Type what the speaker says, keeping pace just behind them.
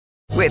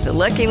With the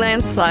Lucky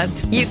Land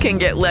Slots, you can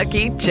get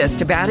lucky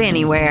just about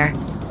anywhere.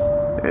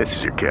 This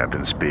is your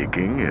captain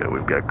speaking.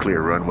 We've got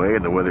clear runway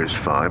and the weather's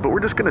fine, but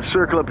we're just going to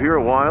circle up here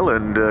a while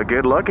and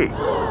get lucky.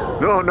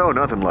 No,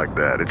 nothing like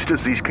that. It's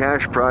just these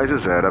cash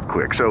prizes add up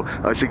quick. So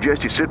I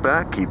suggest you sit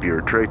back, keep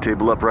your tray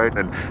table upright,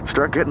 and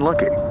start getting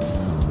lucky.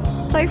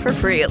 Play for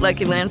free at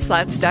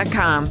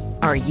LuckyLandSlots.com.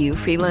 Are you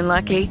feeling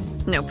lucky?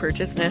 No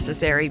purchase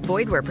necessary.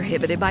 Void where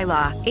prohibited by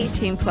law.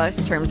 18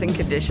 plus terms and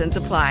conditions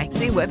apply.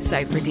 See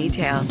website for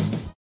details.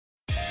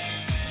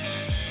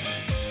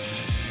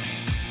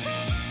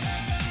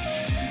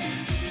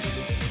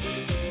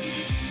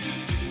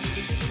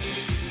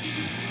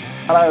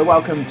 Hello,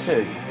 welcome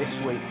to this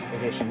week's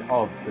edition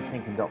of the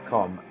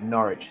PinkUn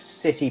Norwich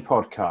City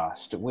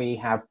Podcast. We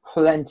have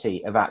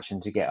plenty of action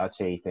to get our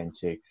teeth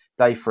into.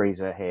 Dave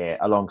Freezer here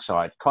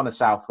alongside Connor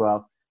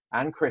Southwell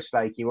and Chris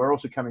Fakey. We're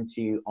also coming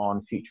to you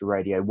on Future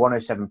Radio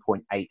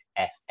 107.8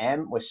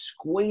 FM. We're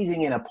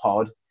squeezing in a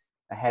pod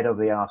ahead of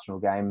the Arsenal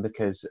game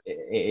because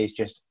it is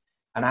just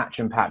an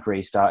action-packed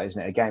restart,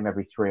 isn't it? A game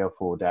every 3 or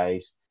 4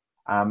 days.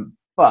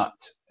 But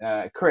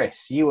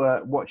Chris, you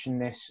were watching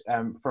this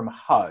from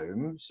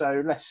home,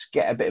 so let's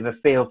get a bit of a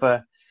feel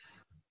for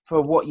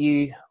what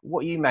you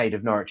made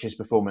of Norwich's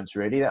performance.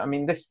 Really, I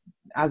mean, this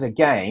as a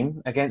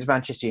game against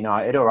Manchester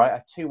United, all right,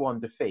 a 2-1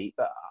 defeat,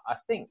 but I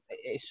think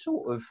it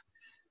sort of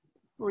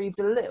breathed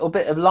a little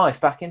bit of life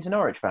back into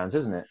Norwich fans,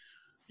 isn't it?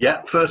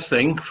 Yeah, first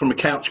thing, from a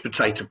couch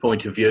potato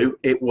point of view,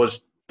 it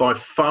was by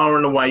far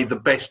and away the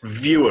best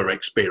viewer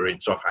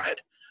experience I've had.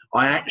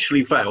 I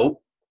actually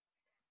felt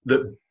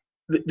that.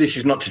 This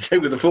is not to do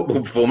with the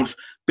football performance.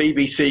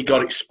 BBC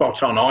got it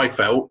spot on, I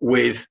felt,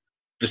 with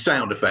the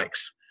sound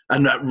effects.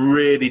 And that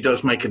really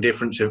does make a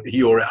difference if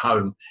you're at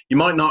home. You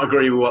might not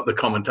agree with what the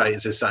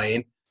commentators are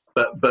saying,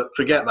 but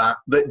forget that.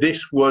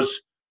 This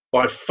was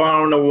by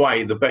far and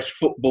away the best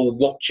football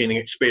watching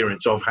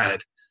experience I've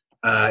had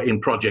in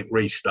Project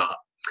Restart.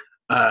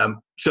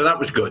 So that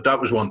was good.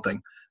 That was one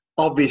thing.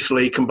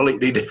 Obviously,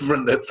 completely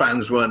different that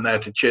fans weren't there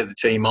to cheer the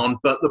team on.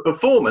 But the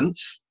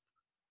performance,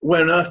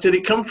 where on earth did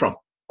it come from?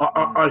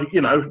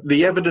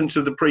 The evidence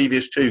of the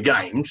previous 2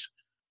 games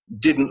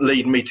didn't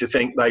lead me to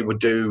think they would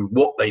do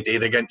what they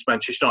did against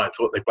Manchester United. I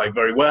thought they played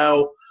very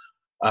well.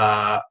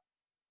 I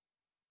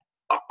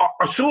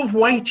sort of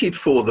waited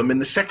for them in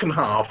the second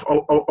half. I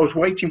was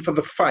waiting for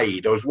the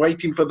fade. I was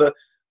waiting for the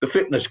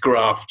fitness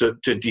graph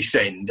to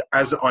descend,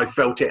 as I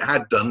felt it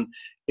had done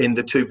in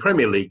the 2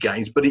 Premier League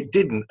games, but it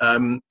didn't.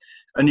 And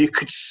you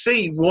could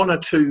see 1 or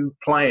 2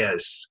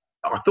 players,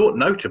 I thought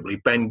notably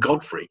Ben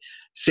Godfrey,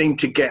 seemed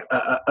to get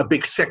a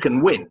big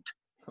second wind.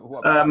 What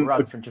about that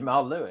run from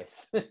Jamal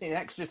Lewis in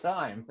extra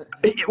time?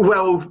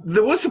 Well,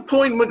 there was a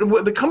point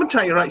when the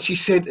commentator actually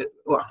said,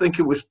 well, I think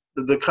it was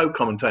the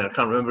co-commentator, I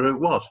can't remember who it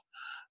was,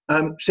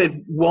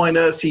 said, why on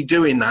earth is he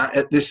doing that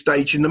at this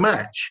stage in the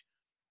match?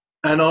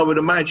 And I would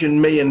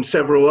imagine me and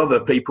several other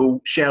people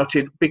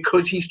shouted,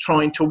 because he's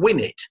trying to win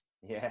it.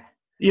 Yeah.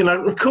 You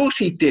know, of course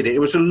he did it.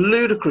 It was a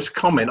ludicrous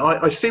comment.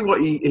 I see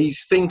what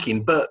he's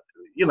thinking, but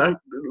you know,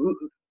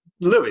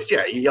 Lewis,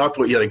 yeah, I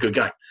thought he had a good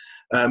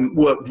game.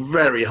 Worked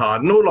very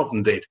hard, and all of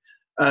them did.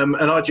 And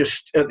I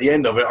just, at the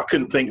end of it, I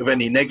couldn't think of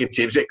any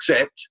negatives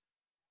except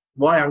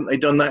why haven't they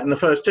done that in the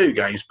first 2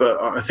 games?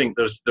 But I think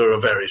there are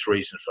various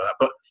reasons for that.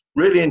 But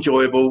really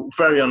enjoyable,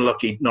 very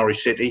unlucky Norwich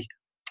City,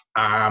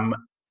 and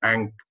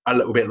a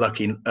little bit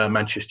lucky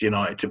Manchester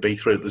United to be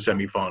through the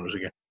semi-finals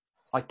again.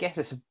 I guess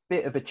it's a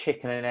bit of a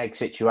chicken and egg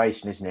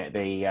situation, isn't it?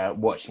 The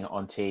watching it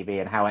on TV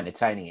and how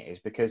entertaining it is,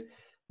 because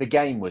the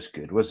game was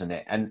good, wasn't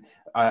it? And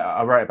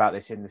I wrote about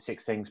this in the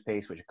 6 Things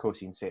piece, which of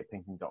course you can see at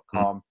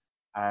PinkUn.com.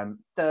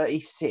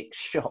 36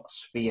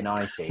 shots for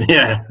United,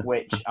 yeah,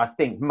 which I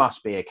think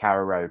must be a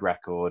Carrow Road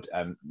record.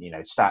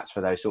 Stats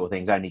for those sort of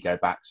things only go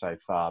back so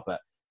far,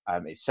 but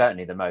it's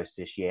certainly the most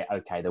this year.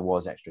 Okay, there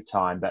was extra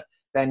time, but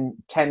then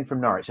 10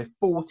 from Norwich, so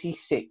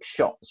 46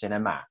 shots in a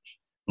match.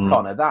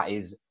 Connor, that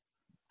is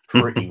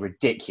pretty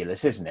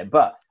ridiculous, isn't it?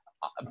 But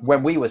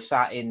when we were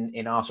sat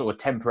in our sort of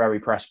temporary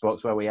press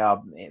box where we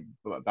are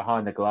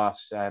behind the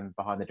glass,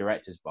 behind the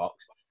director's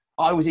box,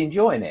 I was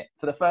enjoying it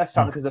for the first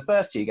time, because the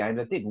first 2 games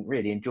I didn't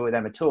really enjoy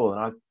them at all,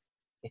 and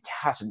it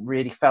hasn't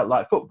really felt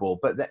like football.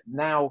 But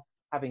now,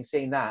 having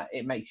seen that,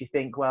 it makes you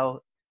think,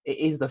 well, it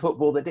is the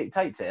football that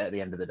dictates it at the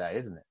end of the day,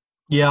 isn't it?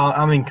 Yeah,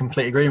 I'm in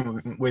complete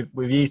agreement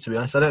with you, to be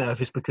honest. I don't know if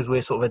it's because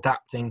we're sort of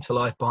adapting to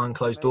life behind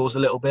closed doors a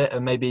little bit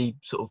and maybe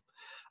sort of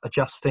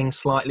adjust things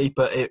slightly,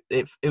 but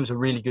it was a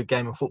really good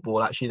game of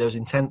football. Actually, there was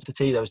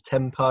intensity, there was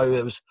tempo,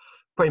 there was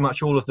pretty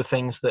much all of the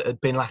things that had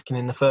been lacking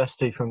in the first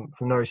 2 from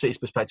Norwich City's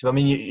perspective. I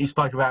mean, you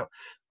spoke about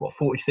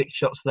 46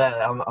 shots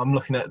there. I'm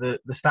looking at the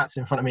stats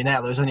in front of me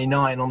now. There's only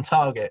 9 on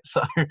target,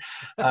 so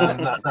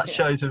that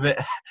shows a bit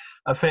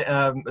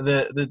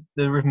the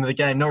rhythm of the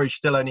game. Norwich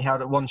still only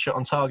had 1 shot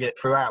on target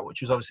throughout,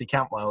 which was obviously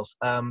Cantwell's.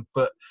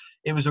 But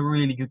it was a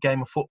really good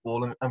game of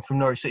football, and from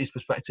Norwich City's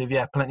perspective,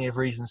 yeah, plenty of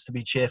reasons to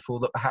be cheerful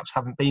that perhaps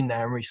haven't been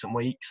there in recent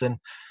weeks. And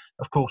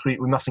of course, we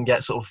mustn't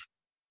get sort of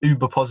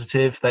uber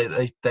positive.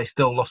 They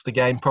still lost the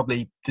game,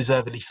 probably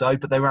deservedly so,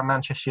 but they ran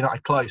Manchester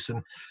United close.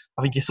 And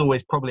I think it's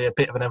always probably a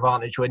bit of an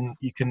advantage when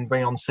you can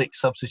bring on 6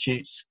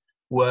 substitutes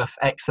worth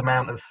X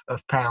amount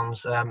of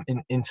pounds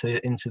into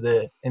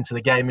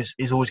the game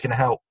is always going to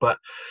help. But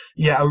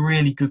yeah, a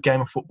really good game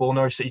of football.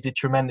 Norwich City did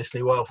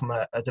tremendously well from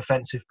a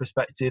defensive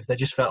perspective. They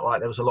just felt like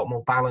there was a lot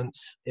more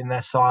balance in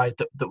their side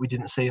that we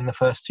didn't see in the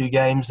first 2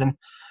 games. And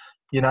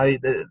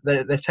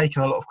they've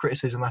taken a lot of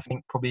criticism, I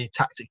think, probably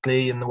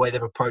tactically and the way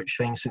they've approached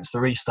things since the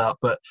restart.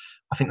 But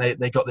I think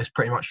they got this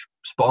pretty much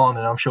spot on,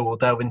 and I'm sure we'll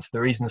delve into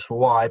the reasons for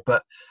why.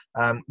 But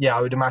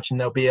I would imagine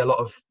there'll be a lot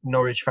of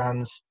Norwich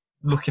fans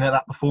looking at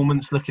that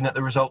performance, looking at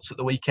the results at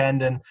the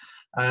weekend, and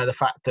the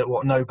fact that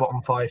no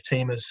bottom 5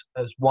 team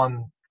has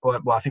won.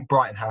 Well, I think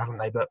Brighton haven't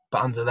they? But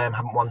under them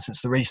haven't won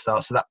since the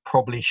restart. So that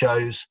probably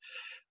shows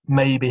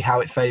maybe how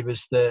it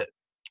favours the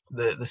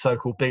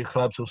so-called bigger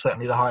clubs, or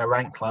certainly the higher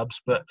ranked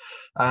clubs. But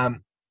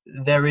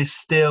there is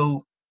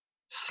still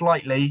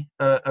slightly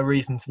a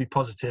reason to be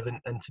positive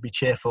and to be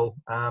cheerful.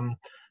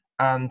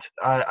 And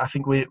I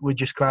think we're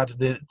just glad of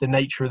the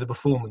nature of the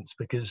performance,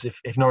 because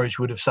if Norwich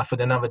would have suffered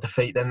another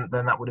defeat, then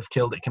that would have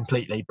killed it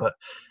completely. But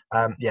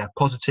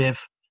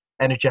positive,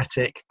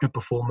 energetic, good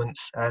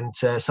performance, and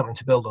something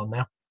to build on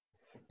now.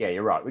 Yeah,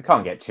 you're right. We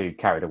can't get too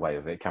carried away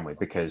with it, can we?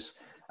 Because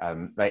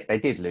they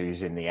did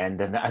lose in the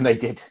end, and they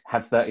did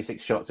have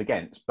 36 shots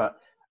against. But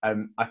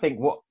I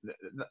think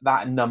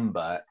that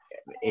number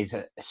is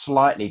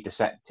slightly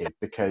deceptive,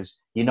 because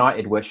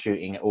United were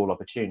shooting at all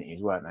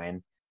opportunities, weren't they?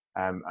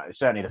 And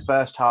certainly the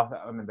first half,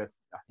 I remember,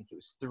 I think it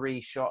was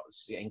 3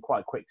 shots in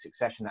quite quick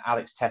succession that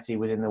Alex Tettey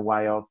was in the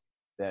way of.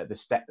 The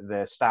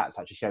stats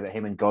actually show that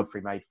him and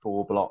Godfrey made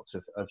 4 blocks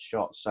of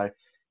shots. So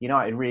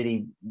United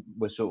really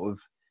was sort of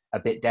a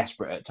bit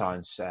desperate at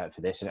times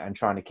for this and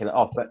trying to kill it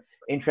off. But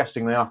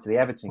interestingly, after the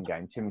Everton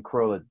game, Tim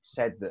Krul had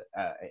said that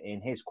in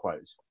his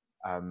quotes,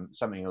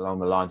 something along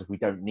the lines of, we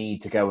don't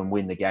need to go and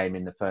win the game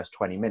in the first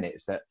 20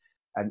 minutes.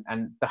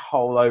 And the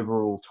whole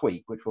overall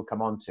tweak, which we'll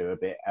come on to a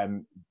bit,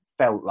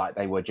 felt like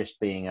they were just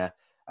being a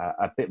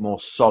bit more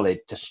solid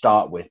to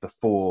start with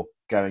before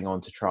going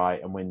on to try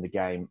and win the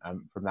game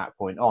from that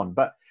point on.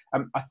 But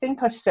I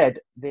think I said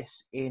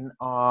this in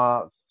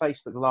our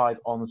Facebook Live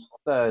on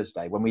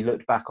Thursday when we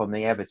looked back on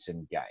the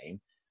Everton game,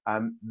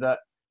 that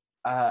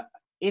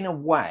in a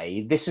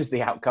way, this is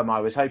the outcome I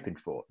was hoping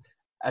for.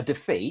 A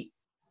defeat,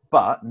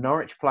 but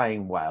Norwich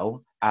playing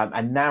well,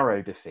 a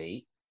narrow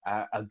defeat,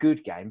 a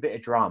good game, bit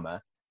of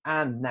drama.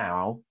 And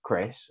now,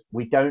 Chris,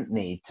 we don't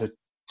need to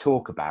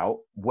talk about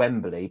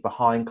Wembley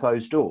behind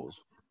closed doors,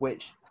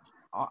 which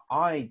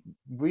I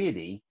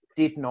really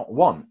did not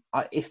want.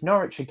 If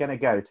Norwich are going to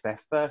go to their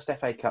first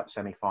FA Cup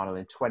semi-final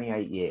in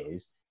 28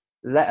 years,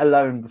 let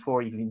alone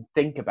before you even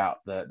think about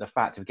the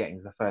fact of getting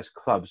to the first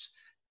club's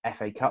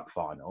FA Cup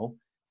final,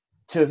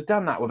 to have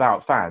done that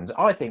without fans,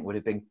 I think would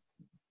have been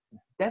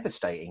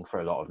devastating for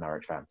a lot of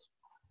Norwich fans.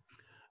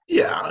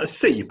 Yeah, I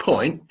see your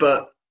point,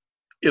 but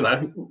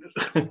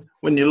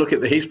when you look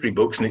at the history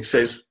books and it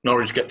says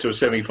Norwich get to a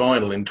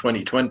semi-final in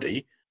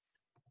 2020,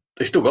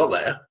 they still got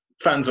there,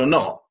 fans or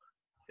not.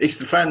 It's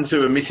the fans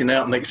who are missing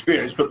out on the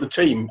experience, but the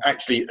team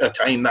actually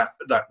attain that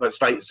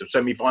status of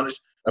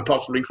semi-finalists and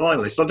possibly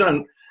finalists.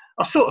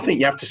 I sort of think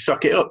you have to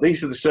suck it up.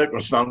 These are the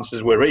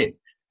circumstances we're in.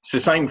 It's the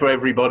same for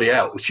everybody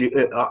else.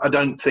 I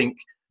don't think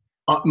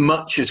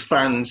much as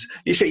fans...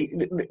 You see,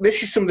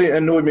 this is something that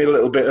annoyed me a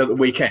little bit at the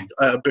weekend.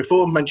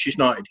 Before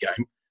Manchester United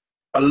game,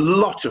 a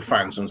lot of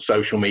fans on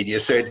social media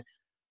said,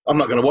 I'm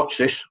not going to watch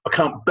this. I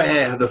can't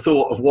bear the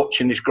thought of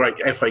watching this great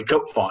FA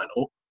Cup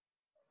final,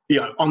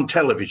 on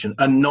television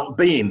and not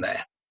being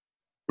there.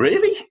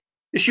 Really?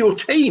 It's your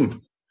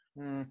team.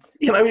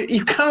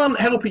 You can't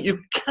help it. You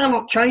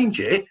cannot change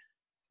it.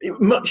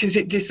 Much as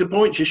it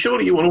disappoints you,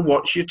 surely you want to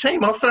watch your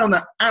team. I found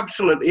that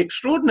absolutely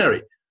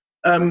extraordinary.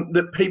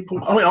 That people,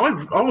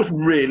 I was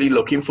really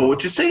looking forward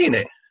to seeing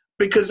it,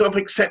 because I've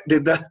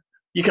accepted that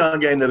you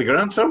can't get into the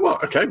ground. So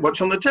what? Okay,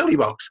 watch on the telly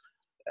box.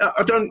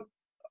 I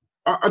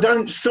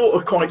don't sort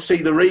of quite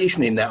see the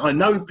reasoning there. I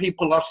know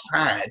people are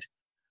sad,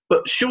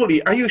 but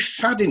surely are you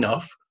sad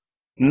enough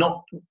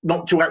not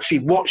to actually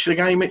watch the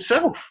game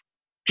itself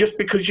just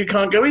because you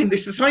can't go in?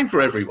 This is the same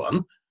for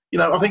everyone.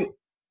 I think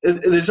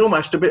there's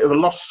almost a bit of a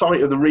lost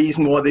sight of the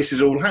reason why this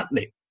is all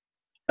happening.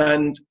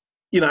 And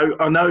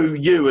I know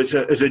you as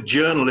a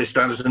journalist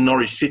and as a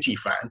Norwich City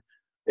fan,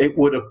 it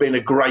would have been a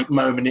great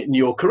moment in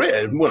your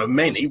career, one of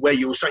many, where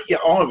you'll say, yeah,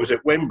 I was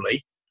at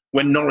Wembley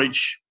when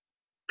Norwich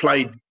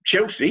played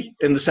Chelsea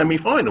in the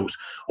semi-finals,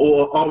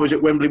 or I was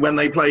at Wembley when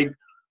they played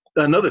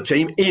another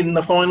team in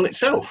the final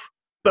itself.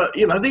 But,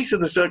 these are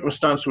the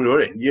circumstances we were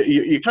in.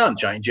 You can't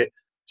change it.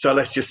 So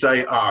let's just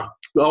say, I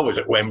was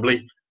at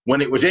Wembley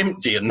when it was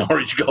empty and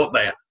Norwich got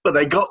there. But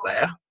they got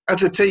there.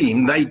 As a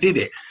team, they did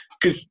it.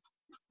 Because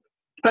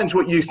depends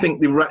what you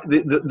think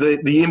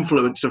the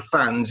influence of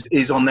fans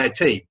is on their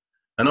team.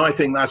 And I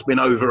think that's been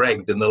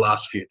over-egged in the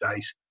last few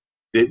days.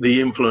 The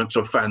influence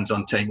of fans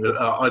on teams.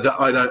 I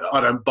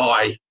don't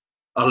buy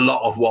a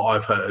lot of what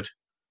I've heard.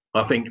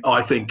 I think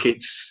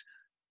it's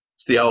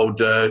it's the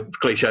old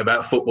cliche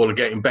about footballer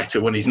getting better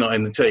when he's not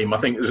in the team. I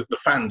think the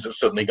fans have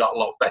suddenly got a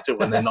lot better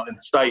when they're not in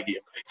the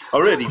stadium. I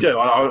really do.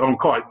 I'm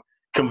quite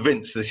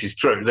convinced this is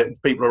true,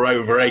 that people are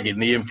over-egging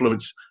the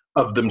influence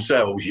of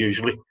themselves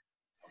usually.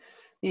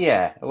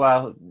 Yeah,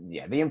 well,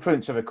 yeah, the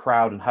influence of a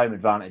crowd and home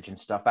advantage and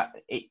stuff,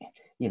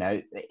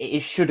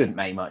 it shouldn't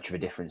make much of a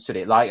difference, should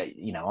it? Like,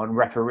 on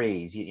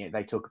referees,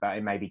 they talk about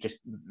it maybe just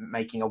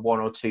making a 1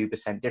 or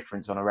 2%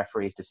 difference on a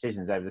referee's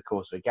decisions over the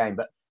course of a game,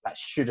 but that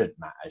shouldn't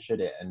matter, should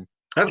it? And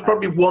that's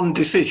probably one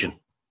decision.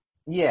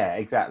 Yeah,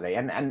 exactly.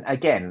 And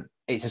again,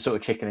 it's a sort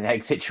of chicken and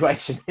egg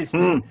situation,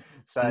 isn't it?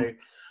 So,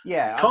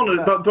 yeah.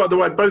 Connor, by the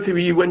way, both of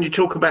you, when you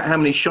talk about how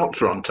many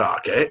shots are on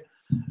target,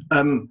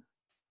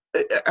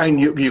 and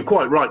you're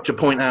quite right to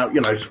point out,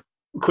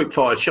 quick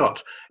fire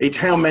shots. It's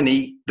how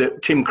many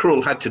that Tim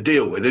Krul had to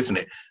deal with, isn't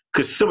it?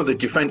 Because some of the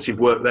defensive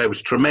work there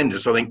was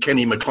tremendous. I think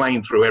Kenny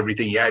McLean threw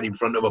everything he had in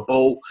front of a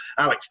ball.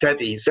 Alex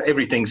Teddy, so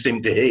everything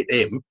seemed to hit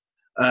him.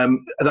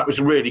 That was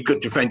really good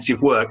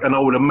defensive work. And I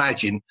would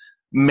imagine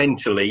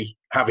mentally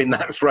having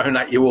that thrown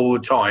at you all the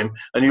time,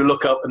 and you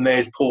look up and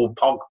there's Paul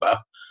Pogba,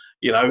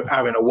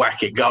 having a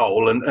whack at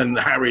goal, and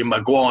Harry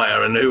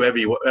Maguire and whoever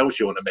else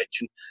you want to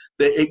mention,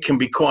 that it can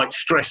be quite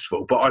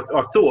stressful. But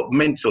I thought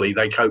mentally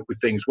they cope with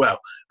things well,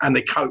 and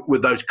they cope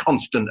with those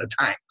constant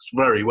attacks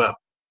very well.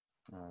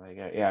 Oh, there you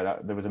go. Yeah,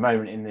 there was a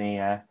moment in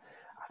I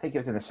think it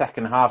was in the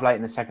second half, late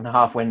in the second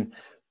half, when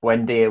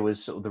Buendia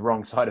was sort of the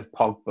wrong side of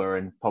Pogba,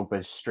 and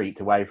Pogba streaked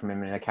away from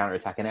him in a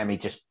counter-attack, and Emi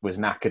just was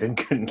knackered and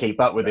couldn't keep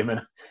up with him,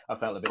 and I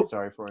felt a bit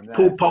sorry for him there.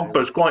 Paul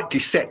Pogba's quite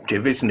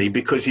deceptive, isn't he?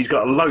 Because he's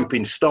got a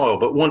loping style,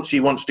 but once he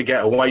wants to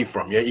get away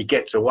from you, he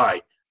gets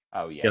away.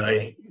 Oh,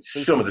 yeah.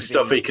 Some of the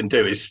stuff he can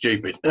do is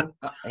stupid.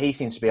 He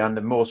seems to be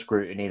under more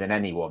scrutiny than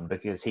anyone,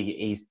 because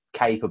he's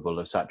capable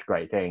of such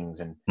great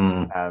things. And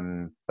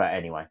but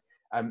anyway.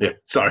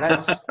 Sorry.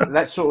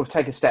 let's sort of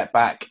take a step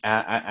back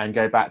and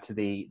go back to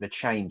the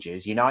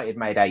changes. United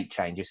made 8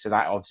 changes, so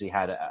that obviously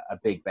had a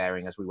big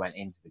bearing as we went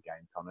into the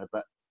game, Connor.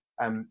 But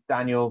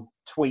Daniel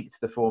tweaked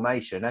the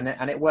formation,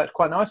 and it worked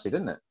quite nicely,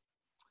 didn't it?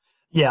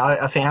 Yeah,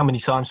 I think how many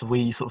times have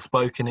we sort of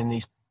spoken in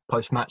these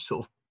post-match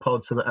sort of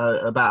pods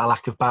about a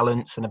lack of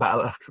balance and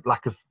about a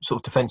lack of sort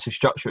of defensive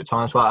structure at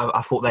times. Well,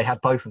 I thought they had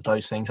both of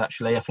those things,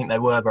 actually. I think they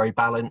were very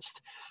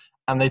balanced.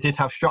 And they did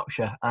have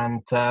structure,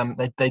 and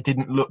they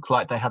didn't look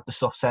like they had the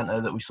soft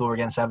centre that we saw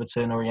against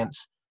Everton or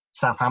against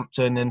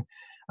Southampton. And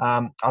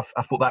I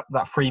thought that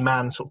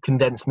 3-man sort of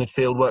condensed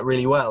midfield worked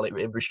really well.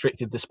 It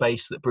restricted the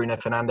space that Bruno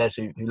Fernandes,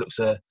 who looks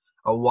a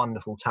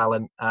wonderful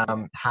talent,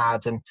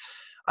 had. And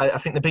I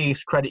think the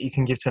biggest credit you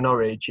can give to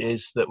Norwich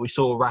is that we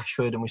saw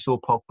Rashford and we saw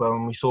Pogba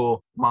and we saw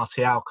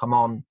Martial come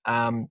on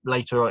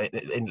later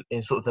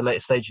in sort of the later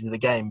stages of the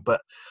game.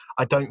 But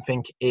I don't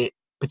think it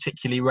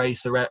particularly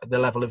raised the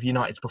level of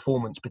United's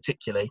performance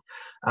particularly.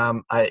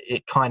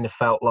 It kind of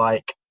felt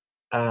like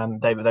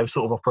they were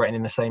sort of operating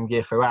in the same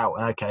gear throughout.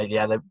 And okay,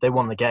 yeah, they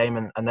won the game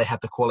and they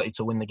had the quality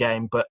to win the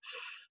game, but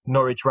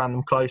Norwich ran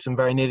them close and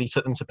very nearly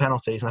took them to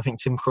penalties. And I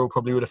think Tim Krul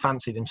probably would have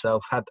fancied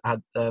himself had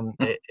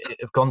it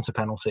have gone to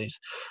penalties.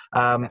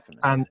 And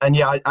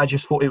yeah, I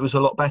just thought it was a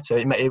lot better.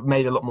 It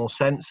made a lot more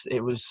sense.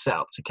 It was set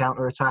up to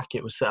counter attack.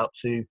 It was set up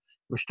to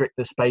restrict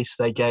the space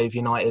they gave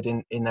United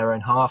in their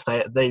own half.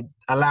 They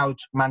allowed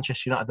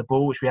Manchester United the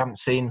ball, which we haven't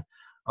seen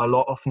a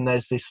lot. Often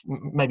there's this,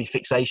 maybe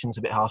fixation's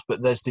a bit harsh,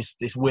 but there's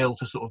this will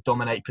to sort of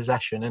dominate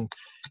possession, and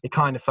it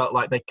kind of felt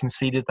like they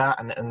conceded that,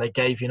 and they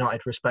gave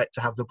United respect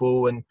to have the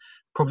ball, and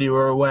probably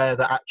were aware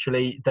that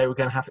actually they were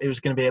going to have, it was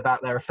going to be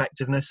about their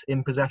effectiveness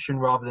in possession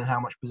rather than how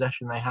much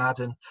possession they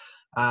had, and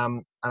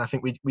I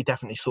think we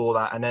definitely saw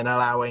that. And then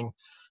allowing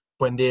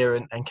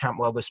Buendia and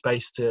Cantwell the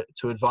space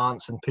to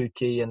advance, and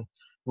Pukki and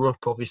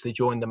Rupp obviously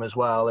joined them as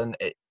well, and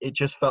it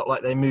just felt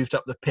like they moved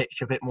up the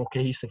pitch a bit more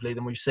cohesively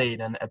than we've seen,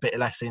 and a bit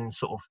less in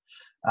sort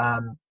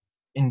of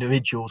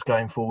individuals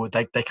going forward.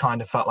 They kind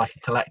of felt like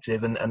a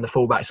collective, and the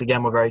fullbacks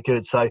again were very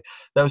good. So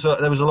there was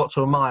a lot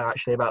to admire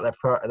actually about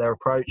their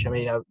approach. I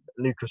mean,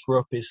 Lucas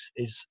Rupp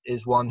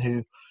is one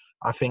who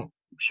I think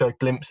showed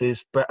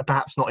glimpses, but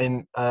perhaps not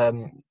in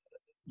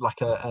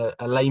like a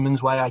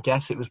layman's way. I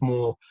guess it was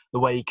more the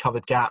way he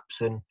covered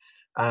gaps and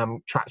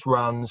tracked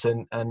runs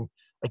and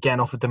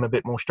again offered them a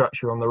bit more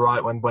structure on the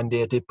right when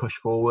Buendia did push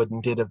forward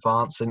and did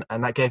advance, and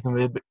that gave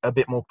them a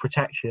bit more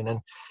protection.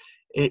 And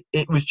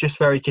it was just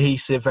very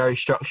cohesive, very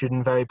structured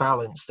and very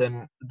balanced,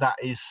 and that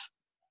is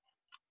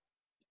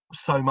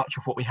so much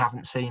of what we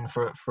haven't seen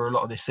for a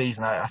lot of this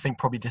season. I think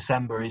probably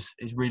December is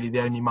really the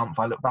only month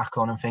I look back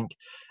on and think,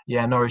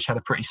 yeah, Norwich had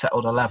a pretty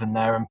settled 11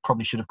 there and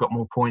probably should have got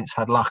more points,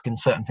 had luck and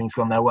certain things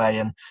gone their way.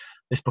 And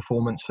this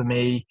performance for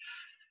me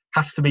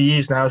has to be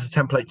used now as a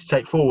template to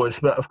take forward.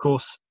 But of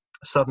course,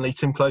 suddenly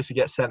Tim Closer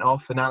gets sent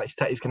off and Alex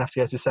Tetty's going to have to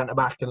go to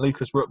centre-back and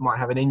Lucas Rupp might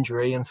have an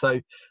injury, and so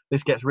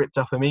this gets ripped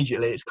up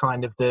immediately. It's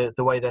kind of the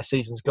way their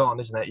season's gone,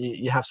 isn't it?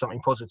 You have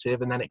something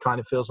positive and then it kind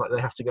of feels like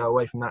they have to go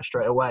away from that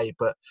straight away.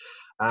 But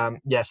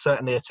yeah,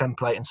 certainly a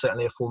template and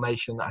certainly a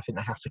formation that I think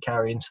they have to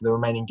carry into the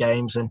remaining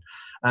games, and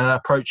an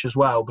approach as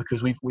well,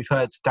 because we've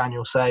heard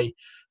Daniel say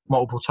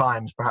multiple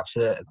times, perhaps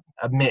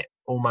admit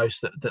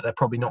almost that they're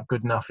probably not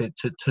good enough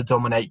to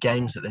dominate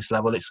games at this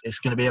level. It's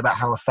going to be about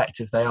how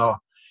effective they are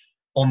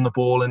on the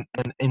ball and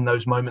in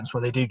those moments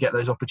where they do get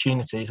those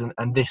opportunities.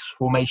 And this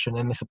formation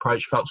and this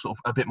approach felt sort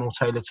of a bit more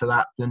tailored to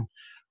that than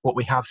what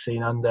we have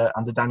seen under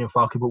Daniel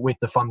Farke, but with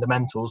the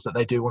fundamentals that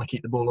they do want to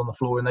keep the ball on the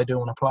floor and they do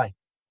want to play.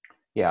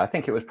 Yeah, I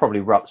think it was probably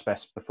Rupp's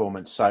best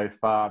performance so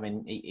far. I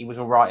mean, he was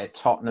all right at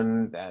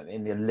Tottenham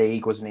in the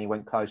league, wasn't he? He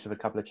went close with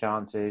a couple of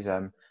chances.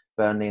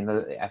 Burnley in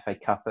the FA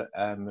Cup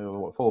at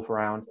fourth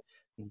round,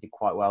 he did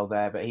quite well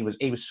there. But he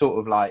was sort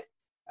of like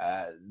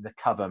the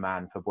cover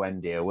man for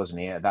Buendia,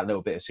 wasn't he? That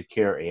little bit of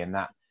security, and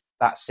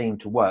that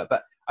seemed to work.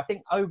 But I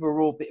think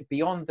overall,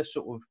 beyond the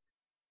sort of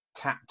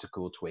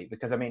tactical tweak,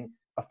 because I mean,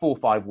 a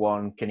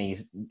 4-5-1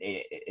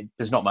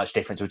 there's not much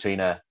difference between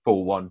a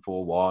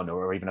 4-1-4-1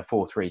 or even a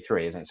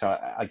 4-3-3, isn't it? So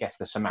I guess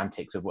the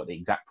semantics of what the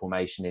exact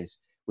formation is,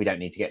 we don't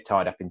need to get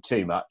tied up in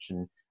too much.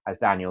 And as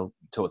Daniel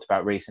talked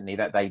about recently,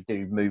 that they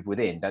do move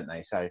within, don't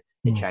they? So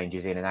it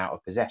changes in and out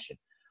of possession.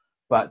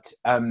 But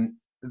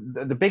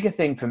the bigger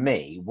thing for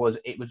me was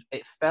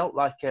it felt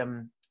like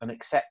an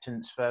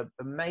acceptance for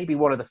maybe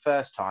one of the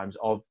first times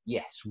of,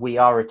 yes, we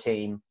are a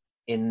team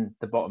in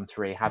the bottom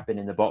three, have been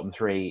in the bottom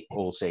three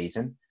all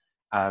season.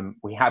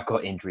 We have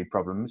got injury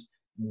problems.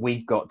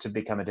 We've got to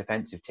become a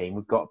defensive team.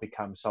 We've got to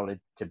become solid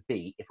to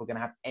beat if we're going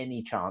to have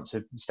any chance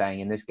of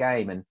staying in this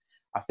game. And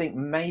I think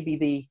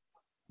maybe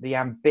the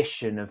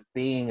ambition of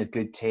being a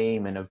good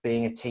team and of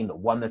being a team that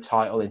won the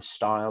title in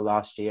style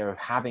last year, of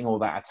having all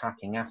that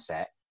attacking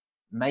asset,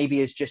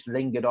 maybe has just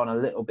lingered on a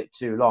little bit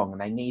too long,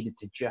 and they needed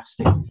to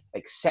just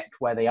accept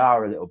where they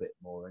are a little bit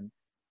more. And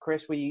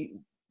Chris, were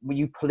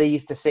you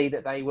pleased to see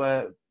that they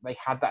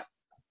had that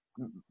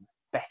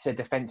better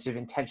defensive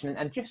intention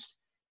and just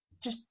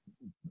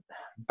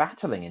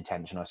battling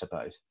intention, I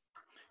suppose?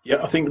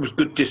 Yeah, I think it was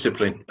good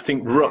discipline. I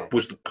think Rupp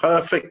was the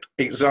perfect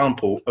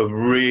example of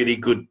really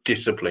good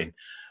discipline.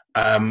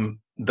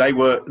 They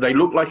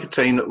looked like a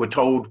team that were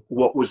told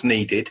what was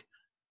needed,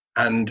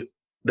 and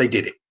they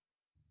did it,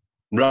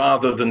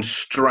 rather than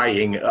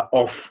straying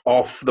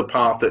off the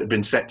path that had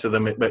been set to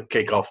them at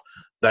kick-off.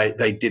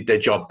 They did their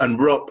job.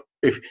 And Rupp,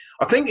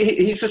 I think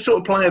he's the sort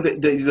of player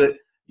that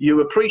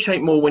you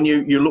appreciate more when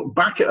you look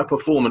back at a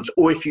performance,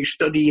 or if you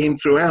study him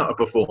throughout a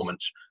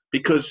performance,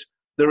 because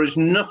there is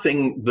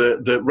nothing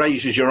that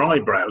raises your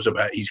eyebrows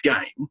about his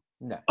game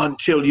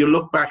until you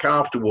look back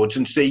afterwards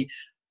and see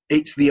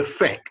it's the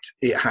effect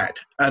it had.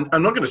 And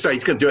I'm not going to say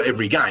he's going to do it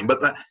every game,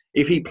 but that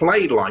if he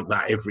played like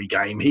that every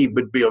game, he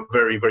would be a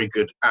very, very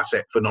good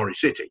asset for Norwich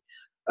City.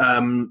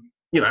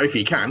 If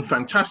he can,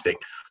 fantastic.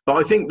 But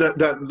I think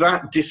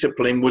that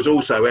discipline was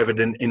also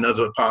evident in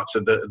other parts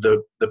of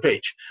the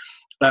pitch.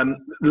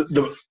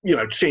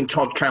 Seeing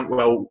Todd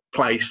Cantwell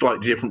play a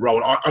slightly different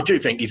role, I do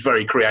think he's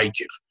very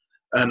creative.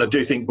 And I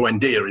do think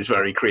Buendia is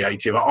very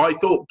creative. I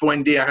thought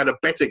Buendia had a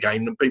better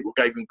game than people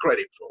gave him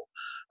credit for.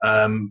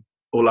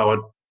 Although I'd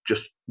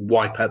just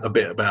wipe out the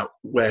bit about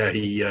where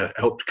he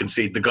helped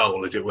concede the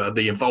goal, as it were,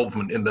 the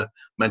involvement in the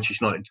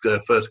Manchester United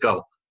first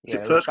goal. Was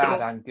it first bad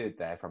goal? And good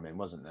there from him,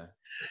 wasn't there?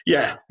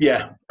 Yeah.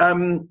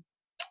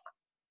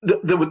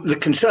 The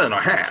concern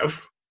I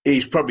have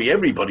is probably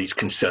everybody's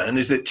concern,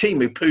 is that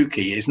Teemu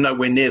Pukki is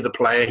nowhere near the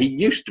player he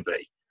used to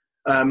be.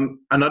 And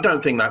I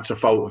don't think that's a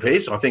fault of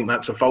his. I think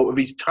that's a fault of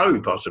his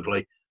toe,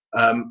 possibly.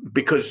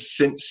 Because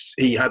since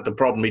he had the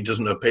problem, he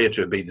doesn't appear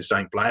to be the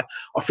same player.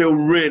 I feel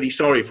really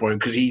sorry for him,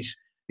 because he's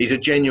a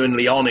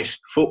genuinely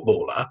honest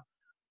footballer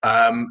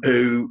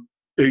who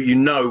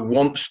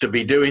wants to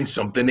be doing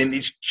something, and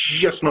it's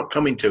just not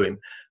coming to him.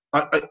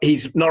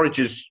 He's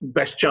Norwich's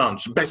best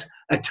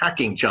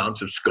attacking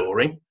chance of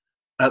scoring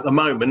at the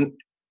moment.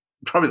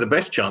 Probably the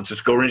best chance of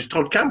scoring is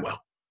Todd Cantwell.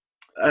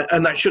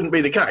 And that shouldn't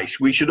be the case.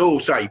 We should all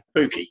say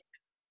Pukki.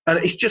 And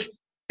it's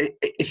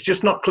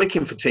just not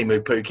clicking for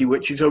Teemu Pukki,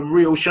 which is a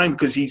real shame,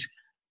 because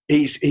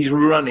he's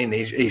running,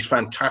 he's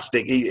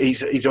fantastic.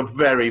 He's a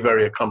very,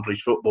 very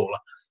accomplished footballer.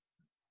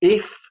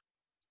 If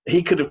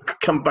he could have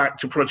come back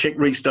to Project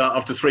Restart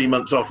after 3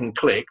 months off and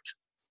clicked,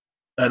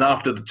 and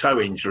after the toe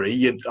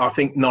injury, I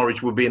think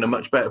Norwich would be in a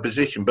much better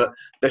position. But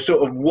they're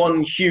sort of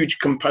one huge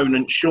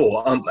component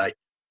short, aren't they?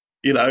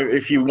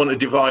 If you want to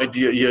divide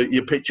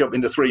your pitch up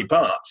into three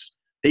parts,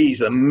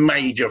 he's a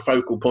major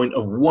focal point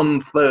of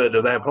 1/3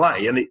 of their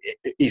play, and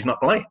he's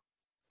not playing.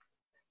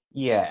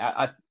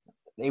 Yeah,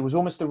 it was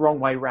almost the wrong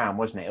way round,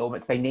 wasn't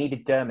it? They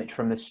needed Dermot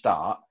from the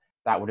start.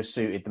 That would have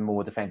suited the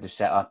more defensive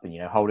setup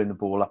and, holding the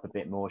ball up a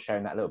bit more,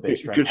 showing that little bit of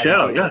strength. Good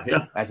shout,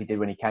 yeah. As he did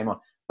when he came on.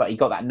 But he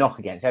got that knock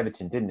against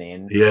Everton, didn't he?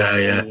 And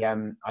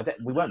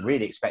we weren't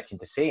really expecting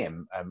to see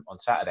him on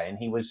Saturday, and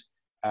he was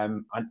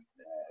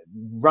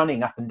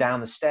running up and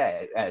down the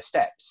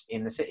steps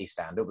in the City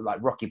stand, like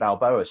Rocky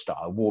Balboa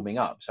style, warming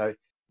up. So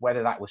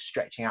whether that was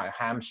stretching out a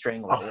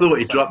hamstring, I thought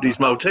he dropped his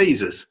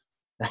Maltesers.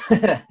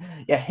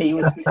 Yeah, he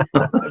was.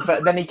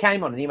 But then he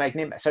came on and he made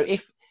an impact. So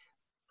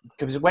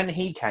because when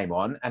he came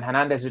on, and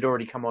Hernandez had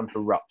already come on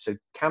for Rupp, so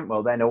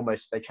Cantwell then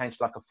they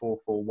changed like a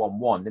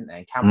 4-4-1-1, didn't they?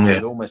 And Cantwell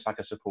was almost like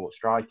a support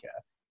striker.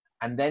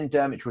 and then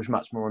Dermot was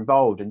much more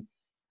involved. And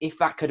if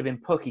that could have been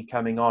Pookie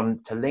coming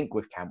on to link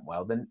with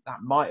Cantwell, then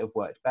that might have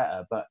worked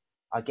better. But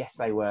I guess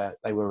they were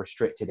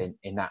restricted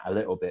in that a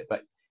little bit.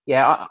 But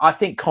yeah, I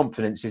think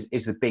confidence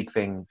is the big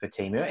thing for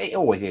team. It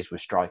always is with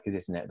strikers,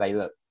 isn't it? They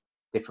look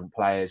different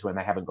players when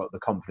they haven't got the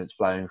confidence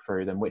flowing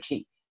through them, which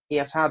he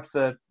has had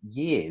for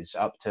years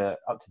up to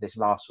this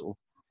last sort of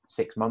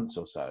 6 months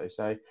or so.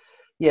 So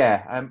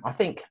yeah, I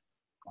think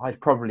I'd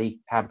probably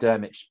have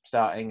Dermot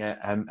starting at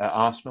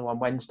Arsenal on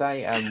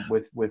Wednesday,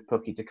 with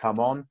Pookie to come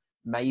on.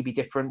 Maybe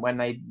different when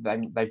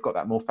they've got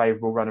that more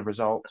favourable run of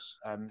results.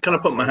 Can I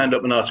put my hand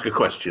up and ask a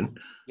question?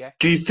 Yeah.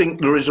 Do you think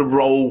there is a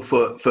role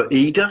for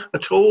Ida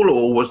at all,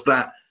 or was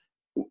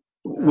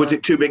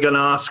it too big an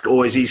ask,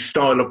 or is his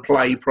style of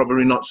play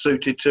probably not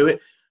suited to it?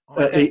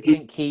 I don't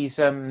think he's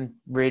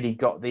really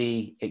got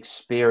the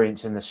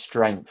experience and the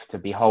strength to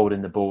be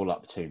holding the ball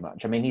up too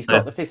much. I mean, he's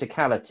got the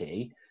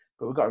physicality,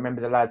 but we've got to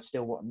remember the lad's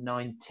still,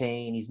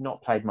 19? He's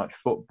not played much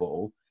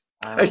football.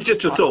 It's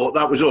just a thought,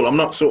 that was all. I'm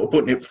not sort of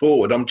putting it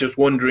forward. I'm just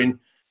wondering,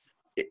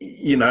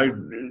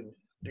 if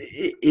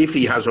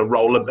he has a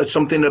role,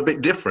 something a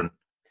bit different.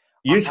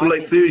 Youthful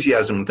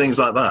enthusiasm, things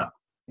like that.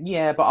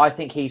 Yeah, but I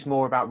think he's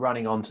more about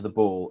running onto the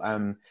ball.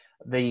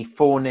 The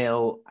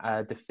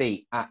 4-0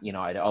 defeat at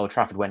United at Old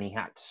Trafford when he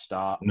had to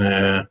start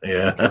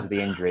because of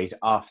the injuries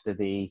after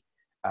he'd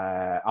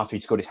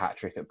scored his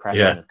hat-trick at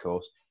Preston, of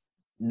course.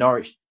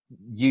 Norwich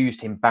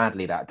used him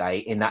badly that day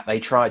in that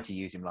they tried to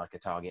use him like a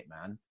target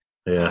man.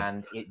 Yeah.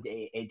 And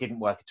it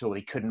didn't work at all.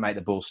 He couldn't make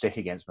the ball stick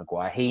against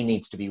Maguire. He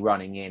needs to be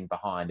running in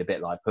behind a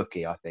bit like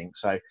Pookie, I think.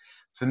 So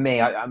for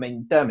me, I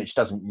mean, Dermot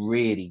doesn't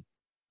really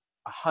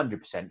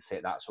 100%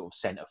 fit that sort of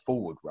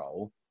centre-forward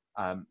role,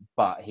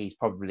 but he's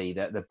probably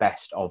the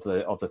best of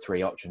the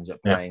three options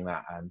at playing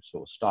that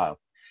sort of style.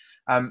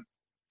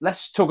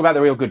 Let's talk about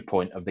the real good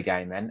point of the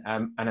game then,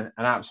 and an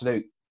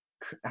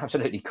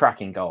absolutely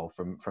cracking goal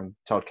from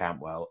Todd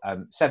Cantwell,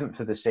 7th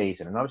of the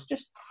season. And I was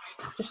just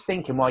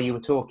thinking while you were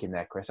talking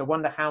there, Chris, I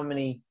wonder how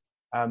many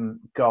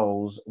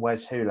goals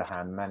Wes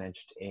Hoolahan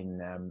managed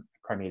in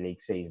Premier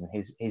League season,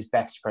 his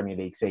best Premier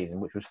League season,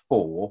 which was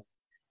 4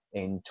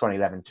 in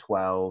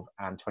 2011-12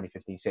 and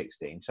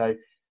 2015-16. So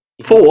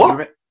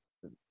 4?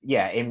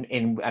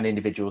 In an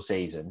individual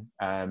season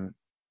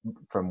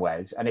from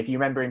Wes. And if you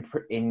remember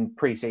in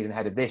pre-season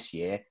ahead of this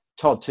year,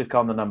 Todd took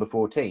on the number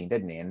 14,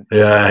 didn't he? And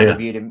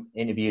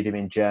interviewed him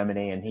in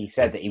Germany, and he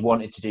said that he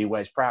wanted to do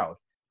Wes proud.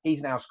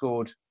 He's now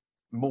scored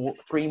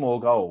 3 more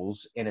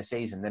goals in a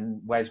season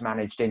than Wes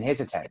managed in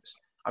his attempts.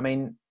 I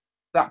mean,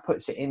 that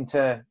puts it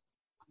into,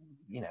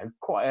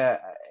 quite a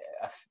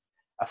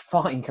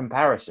fine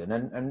comparison.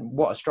 And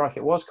what a strike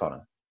it was,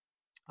 Connor.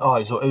 Oh,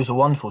 it was a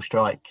wonderful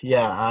strike,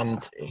 yeah.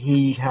 And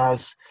he's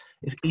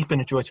been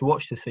a joy to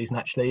watch this season,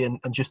 actually, and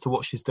just to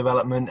watch his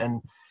development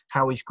and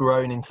how he's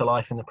grown into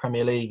life in the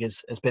Premier League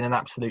has been an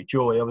absolute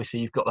joy. Obviously,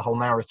 you've got the whole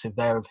narrative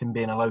there of him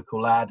being a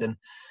local lad, and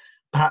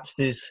perhaps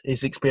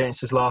his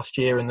experiences last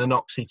year and the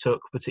knocks he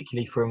took,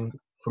 particularly from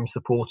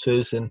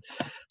supporters, and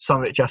some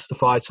of it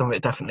justified, some of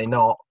it definitely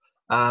not,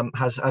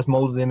 has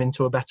moulded him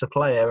into a better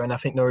player. And I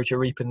think Norwich are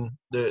reaping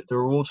the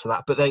rewards for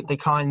that. But they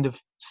kind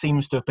of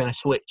seems to have been a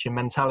switch in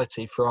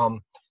mentality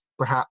from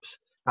perhaps,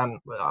 and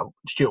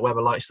Stuart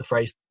Webber likes the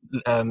phrase,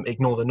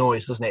 ignore the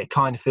noise, doesn't it? It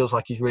kind of feels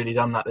like he's really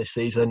done that this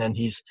season, and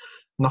he's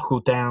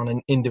knuckled down,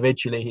 and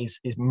individually his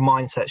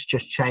mindset's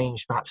just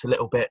changed perhaps a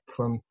little bit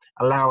from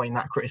allowing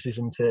that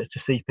criticism to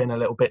seep in a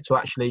little bit to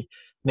actually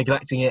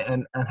neglecting it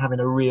and having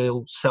a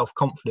real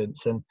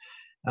self-confidence. And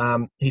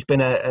he's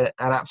been an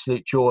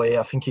absolute joy.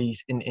 I think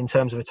he's in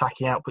terms of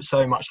attacking output,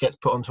 so much gets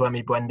put onto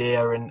Emi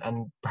Buendia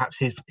and perhaps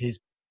his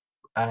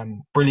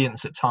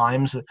brilliance at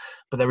times,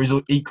 but there is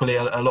equally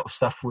a lot of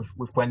stuff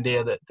with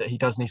Buendia that he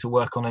does need to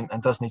work on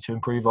and does need to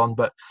improve on.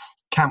 But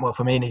Cantwell,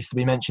 for me, needs to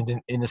be mentioned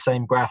in the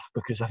same breath,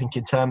 because I think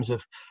in terms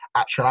of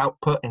actual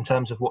output, in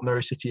terms of what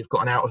Norwich City have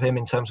gotten out of him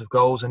in terms of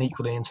goals, and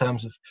equally in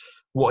terms of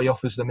what he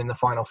offers them in the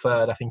final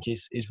third, I think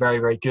is very,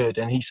 very good.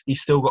 And he's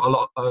still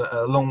got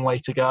a long way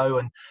to go,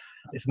 and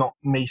it's not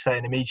me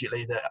saying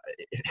immediately that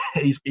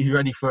he's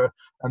ready for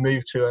a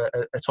move to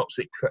a top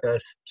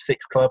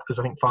six club, because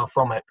I think far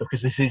from it,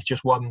 because this is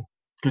just one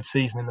good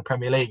season in the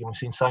Premier League, and we've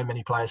seen so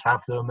many players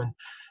have them and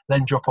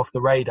then drop off the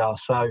radar.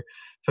 So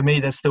for me,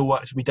 there's still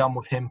work to be done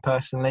with him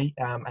personally,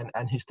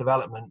 and his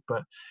development,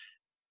 but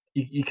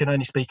you can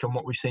only speak on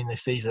what we've seen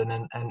this season,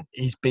 and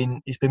he's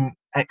been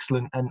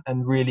excellent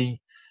and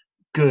really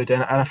good.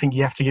 And I think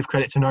you have to give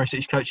credit to Norwich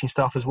City's coaching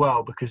staff as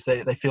well, because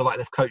they feel like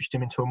they've coached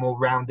him into a more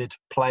rounded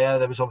player.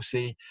 There was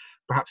obviously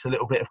perhaps a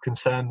little bit of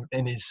concern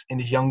in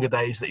his younger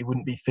days that he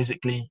wouldn't be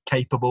physically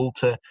capable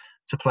to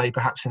play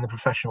perhaps in the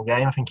professional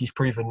game. I think he's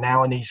proven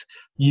now, and he's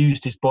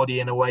used his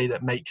body in a way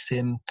that makes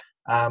him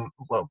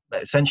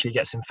essentially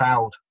gets him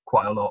fouled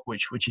quite a lot,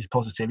 which is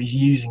positive. He's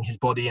using his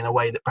body in a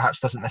way that perhaps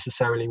doesn't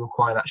necessarily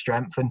require that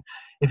strength. And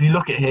if you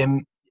look at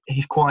him,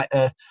 he's quite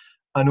a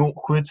an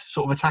awkward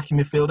sort of attacking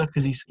midfielder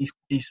because he's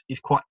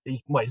not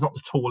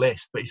the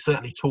tallest, but he's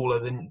certainly taller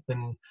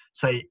than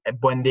say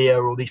Buendia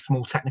or these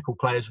small technical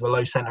players with a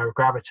low centre of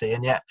gravity,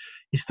 and yet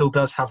he still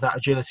does have that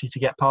agility to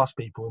get past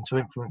people and to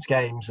influence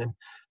games, and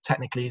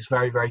technically he's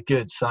very, very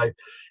good. So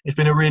it's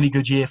been a really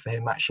good year for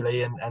him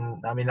actually, and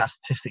I mean that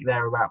statistic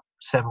there about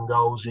 7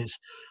 goals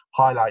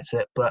highlights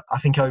it. But I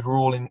think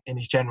overall in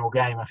his general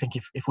game, I think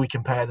if we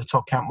compare the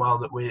Todd Cantwell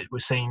that we're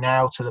seeing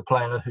now to the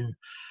player who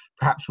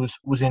perhaps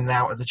was in and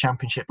out of the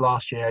Championship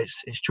last year,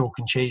 it's chalk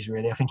and cheese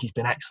really. I think he's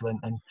been excellent,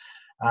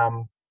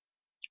 and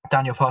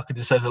Daniel Farke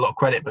deserves a lot of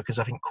credit because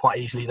I think quite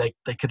easily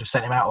they could have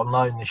sent him out on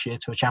loan this year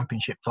to a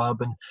Championship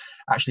club and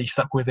actually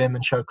stuck with him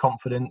and showed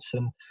confidence.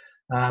 And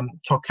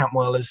Todd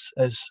Cantwell has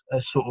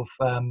sort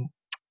of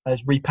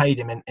has repaid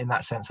him in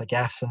that sense, I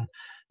guess. And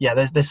yeah,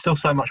 there's still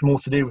so much more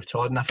to do with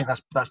Todd, and I think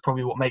that's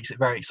probably what makes it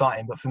very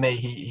exciting. But for me,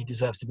 he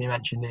deserves to be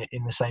mentioned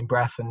in the same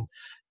breath and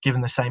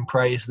given the same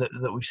praise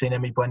that we've seen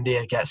Emi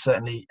Buendia get,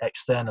 certainly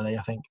externally,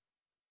 I think.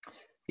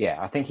 Yeah,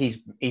 I think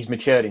he's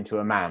matured into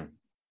a man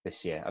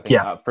this year. I think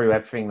through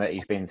everything that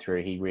he's been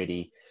through, he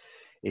really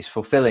is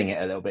fulfilling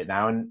it a little bit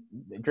now. And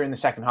during the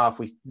second half,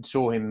 we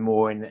saw him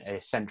more in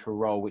a central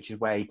role, which is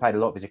where he played a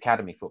lot of his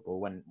academy football,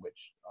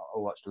 which I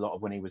watched a lot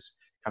of when he was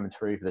coming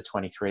through for the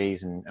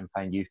 23s and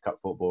playing youth cup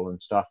football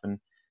and stuff. And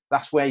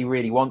that's where he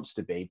really wants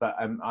to be. But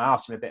I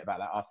asked him a bit about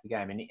that after the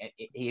game, and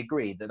he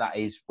agreed that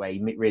is where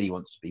he really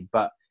wants to be.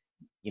 But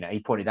he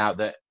pointed out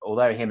that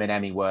although him and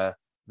Emi were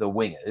the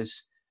wingers,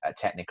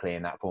 technically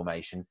in that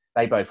formation,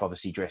 they both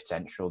obviously drift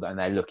central and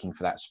they're looking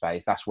for that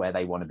space. That's where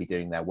they want to be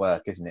doing their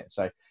work, isn't it?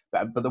 So,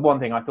 but the one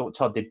thing I thought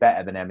Todd did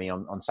better than Emi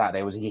on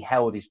Saturday was he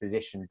held his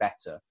position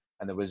better.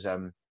 And there was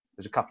a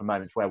couple of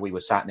moments where we were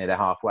sat near the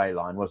halfway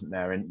line, wasn't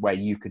there? And where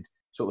you could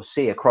sort of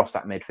see across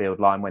that midfield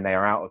line when they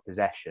are out of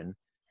possession.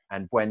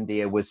 And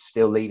Buendia was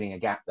still leaving a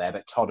gap there,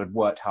 but Todd had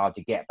worked hard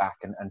to get back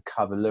and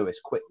cover Lewis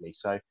quickly.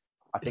 So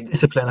I think it's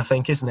discipline, I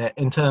think, isn't it?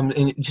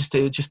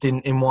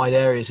 In wide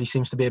areas, he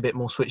seems to be a bit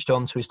more switched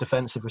on to his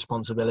defensive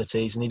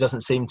responsibilities, and he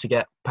doesn't seem to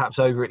get perhaps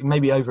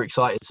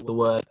overexcited is the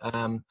word.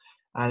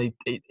 And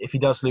if he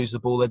does lose the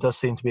ball, there does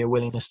seem to be a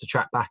willingness to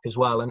track back as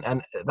well.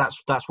 And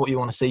that's what you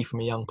want to see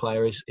from a young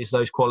player is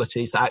those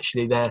qualities that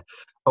actually they're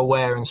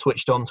aware and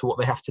switched on to what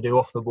they have to do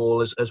off the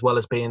ball, as well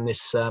as being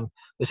this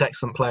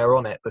excellent player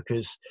on it,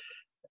 because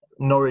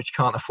Norwich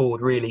can't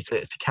afford really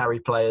to carry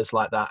players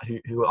like that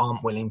who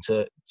aren't willing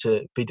to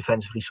be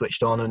defensively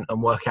switched on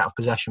and work out of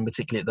possession,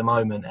 particularly at the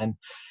moment. And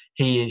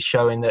he is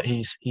showing that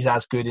he's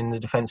as good in the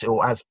defensive,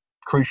 or as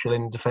crucial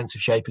in defensive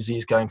shape as he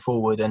is going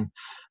forward. And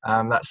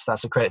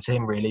that's a credit to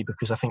him really,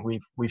 because I think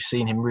we've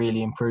seen him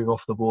really improve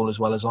off the ball as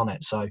well as on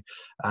it. So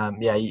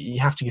you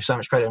have to give so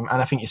much credit, and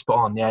I think you're spot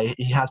on. Yeah,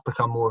 he has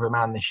become more of a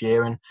man this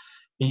year, and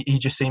he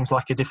just seems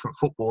like a different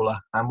footballer.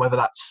 And whether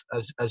that's,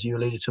 as you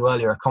alluded to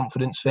earlier, a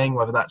confidence thing,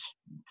 whether that's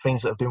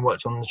things that have been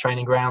worked on the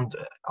training ground,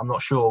 I'm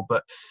not sure.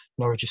 But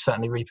Norwich is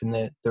certainly reaping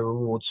the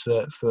rewards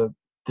for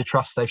the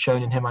trust they've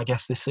shown in him, I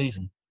guess, this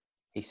season.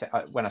 He said,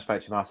 when I spoke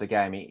to him after the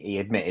game, he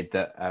admitted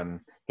that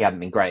he hadn't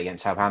been great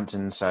against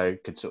Southampton, so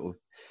could sort of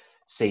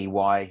see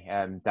why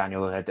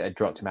Daniel had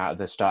dropped him out of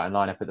the starting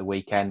lineup at the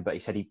weekend. But he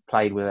said he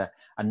played with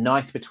a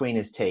knife between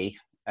his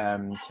teeth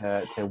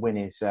to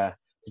win to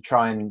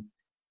try and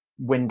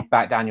win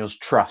back Daniel's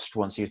trust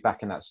once he was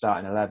back in that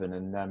starting 11.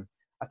 And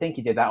I think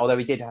he did that, although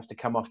he did have to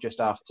come off just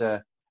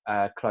after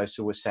Klose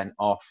was sent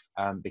off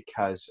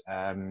because,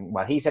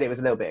 he said it was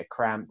a little bit of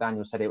cramp.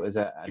 Daniel said it was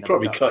he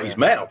probably cut his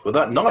mouth with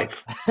that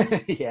knife.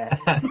 Yeah.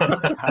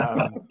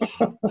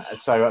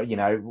 So,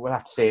 we'll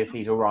have to see if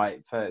he's all right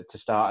to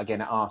start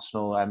again at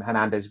Arsenal.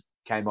 Hernandez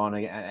came on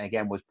and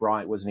again was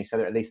bright, wasn't he?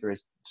 So at least there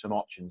is some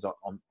options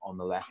on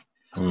the left.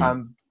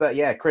 But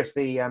yeah, Chris,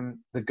 the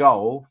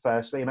goal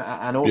firstly,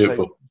 and also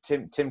beautiful.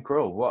 Tim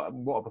Krul,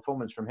 what a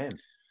performance from him.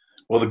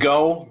 Well, the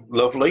goal,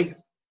 lovely.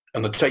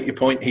 And I take your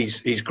point,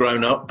 he's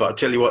grown up, but I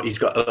tell you what, he's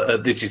got,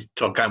 this is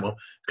Todd Campbell,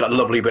 he's got a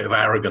lovely bit of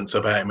arrogance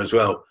about him as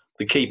well.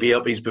 The keepy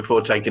up, he's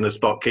before taking a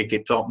spot kick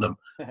at Tottenham,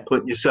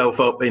 putting yourself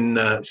up in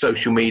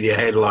social media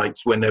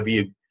headlights whenever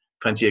you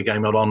fancy a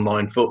game of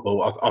online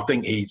football. I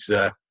think he's,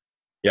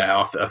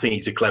 I think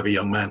he's a clever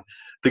young man.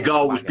 The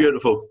goal was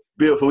beautiful.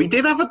 He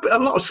did have a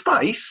lot of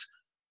space,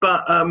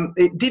 but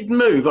it did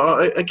move.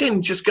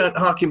 Again, just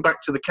harking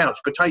back to the couch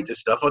potato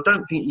stuff, I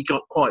don't think he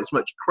got quite as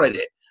much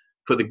credit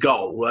for the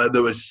goal.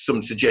 There was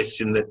some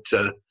suggestion that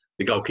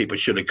the goalkeeper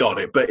should have got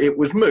it, but it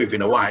was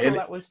moving away. And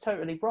that was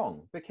totally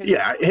wrong. Because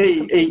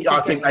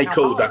I think they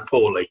called that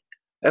poorly.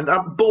 And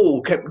that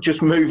ball kept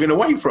just moving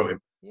away from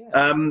him.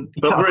 Yeah.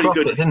 But really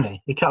good, didn't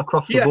he? He cut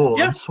across the ball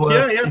and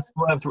swerved.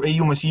 He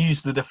almost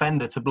used the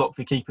defender to block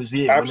the keeper's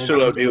view.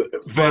 Absolutely.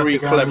 Very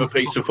clever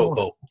piece of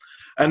football.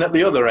 And at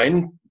the other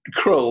end,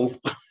 Krul,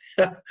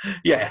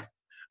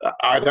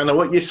 I don't know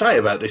what you say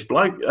about this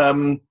bloke.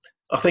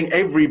 I think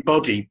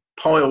everybody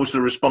piles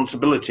the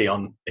responsibility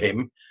on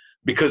him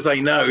because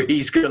they know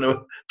he's going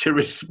to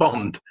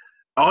respond.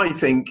 I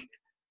think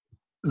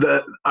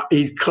that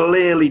he's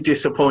clearly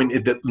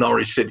disappointed that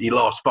Norwich City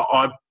lost, but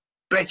I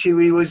bet you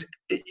he was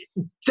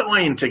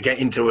dying to get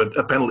into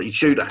a penalty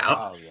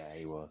shootout. Oh, yeah,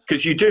 he was.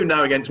 Because you do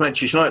know against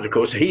Manchester United, of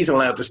course, he's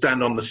allowed to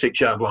stand on the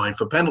 6-yard line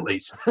for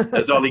penalties,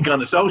 as Ole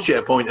Gunnar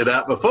Solskjaer pointed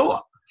out before.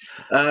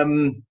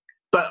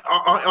 But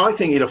I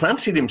think he'd have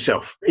fancied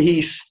himself.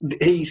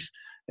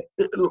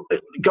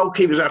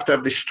 Goalkeepers have to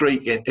have this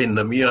streak in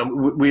them. You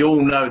know, we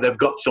all know they've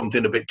got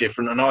something a bit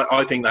different, and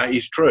I think that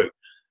is true.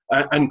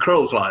 And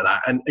Krul's like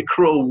that, and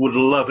Krul would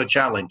love a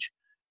challenge.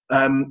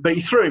 But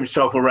he threw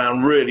himself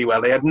around really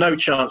well. He had no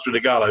chance with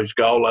Ighalo's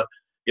goal.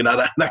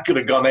 That could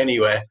have gone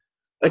anywhere.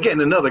 Again,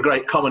 another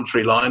great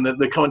commentary line.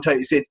 The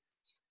commentator said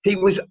he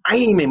was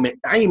aiming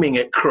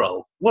at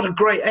Krul. What a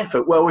great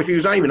effort. Well, if he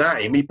was aiming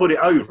at him, he put it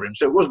over him,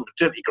 so it wasn't a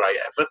particularly great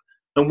effort.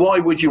 And why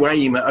would you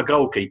aim at a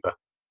goalkeeper?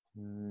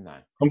 No.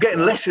 I'm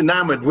getting less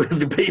enamoured with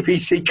the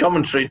BBC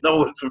commentary than I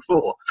was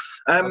before.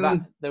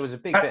 There was a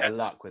big bit of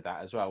luck with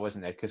that as well,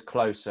 wasn't there? Because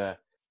Closer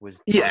was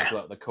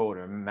at the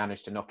corner and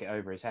managed to knock it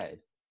over his head.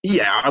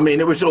 Yeah, I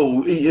mean, it was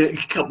all a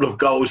couple of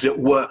goals that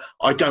were.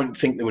 I don't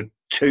think there was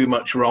too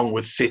much wrong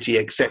with City,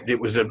 except it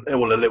was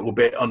all a little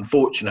bit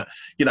unfortunate.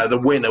 You know, the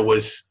winner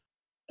was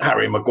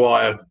Harry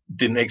Maguire.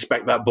 Didn't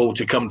expect that ball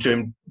to come to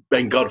him.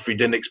 Ben Godfrey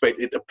didn't expect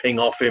it to ping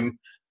off him.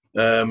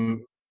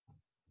 Nothing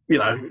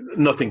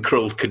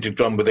Krul could have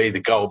done with either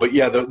goal. But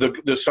yeah,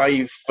 the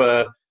save.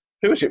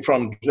 Who was it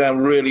from? Down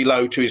really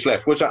low to his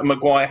left. Was that a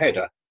Maguire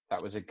header?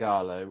 That was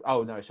Ighalo.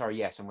 Oh no, sorry.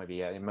 Yes, I'm with you.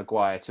 Yeah,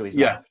 Maguire to his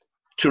left.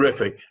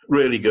 Terrific,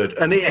 really good,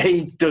 and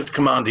he does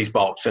command his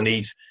box, and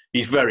he's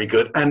very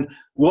good. And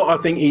what I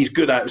think he's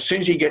good at, as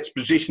soon as he gets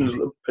possession of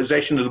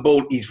the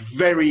ball, he's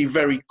very,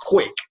 very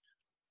quick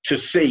to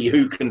see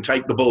who can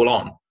take the ball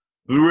on.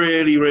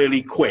 Really,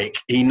 really quick.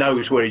 He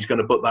knows where he's going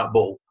to put that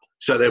ball,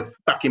 so they're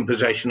back in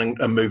possession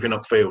and moving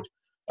upfield.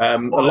 A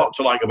lot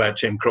to like about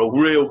Tim Krul.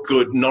 Real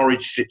good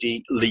Norwich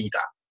City leader.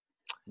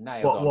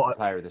 Nailed on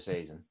player of the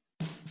season.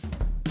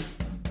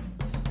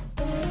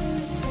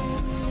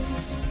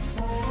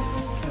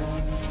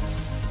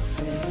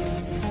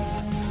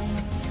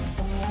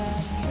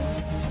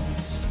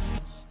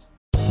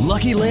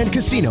 Lucky Land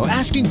Casino,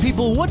 asking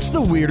people, what's the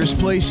weirdest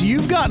place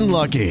you've gotten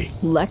lucky?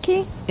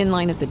 Lucky? In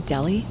line at the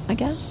deli, I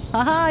guess?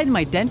 Aha, in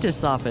my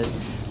dentist's office.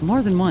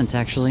 More than once,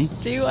 actually.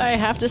 Do I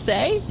have to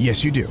say?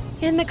 Yes, you do.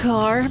 In the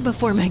car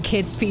before my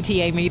kids'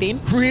 PTA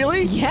meeting.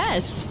 Really?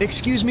 Yes.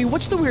 Excuse me,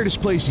 what's the weirdest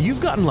place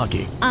you've gotten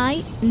lucky?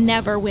 I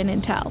never win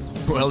and tell.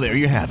 Well, there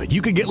you have it.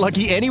 You can get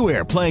lucky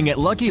anywhere, playing at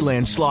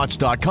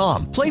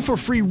LuckyLandSlots.com. Play for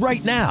free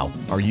right now.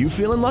 Are you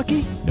feeling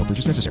lucky? No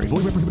purchase necessary.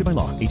 Void where prohibited by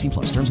law. 18+.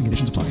 Terms and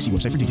conditions apply. See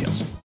website for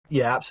details.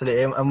 Yeah,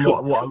 absolutely. And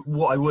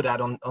what I would add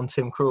on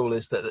Tim Krul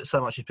is that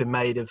so much has been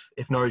made of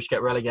if Norwich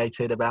get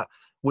relegated about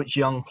which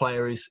young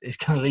player is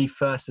going to leave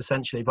first,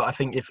 essentially. But I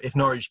think if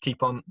Norwich keep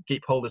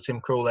hold of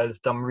Tim Krul, they'd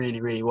have done really,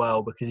 really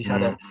well, because he's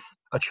had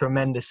a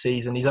tremendous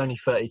season. He's only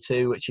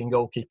 32, which in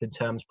goalkeeping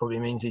terms probably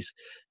means he's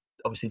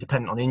obviously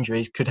dependent on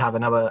injuries, could have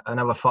another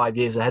 5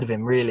 years ahead of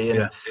him, really.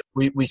 And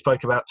we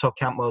spoke about Todd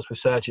Cantwell's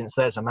resurgence.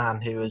 There's a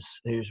man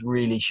who's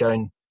really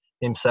shown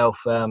himself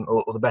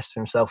or the best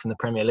of himself in the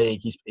Premier League.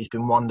 He's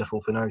been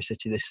wonderful for Norwich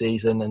City this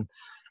season, and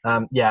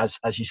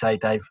as you say,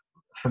 Dave,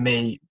 for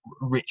me,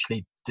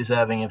 richly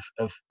deserving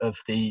of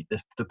the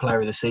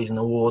Player of the Season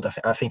award.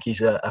 I think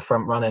he's a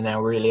front runner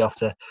now, really,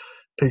 after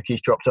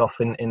Pukki's dropped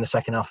off in the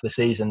second half of the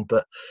season.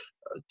 But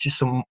just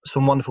some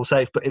wonderful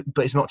saves. But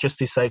it's not just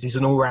his saves. He's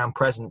an all-round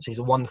presence. He's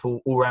a wonderful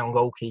all-round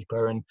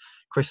goalkeeper. And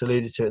Chris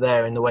alluded to it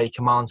there, in the way he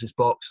commands his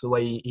box, the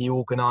way he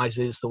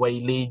organises, the way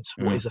he leads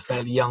what is a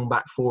fairly young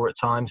back four at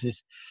times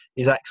is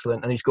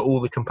excellent. And he's got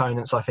all the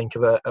components, I think,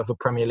 of a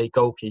Premier League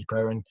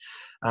goalkeeper. And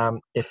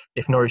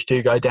if Norwich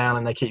do go down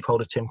and they keep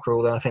hold of Tim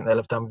Krul, then I think they'll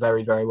have done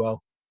very, very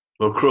well.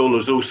 Well, Krul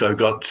has also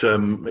got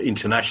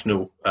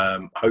international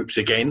hopes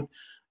again.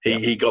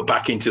 He got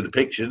back into the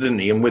picture, didn't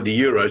he? And with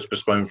the Euros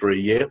postponed for a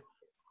year.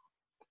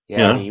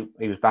 Yeah,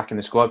 he was back in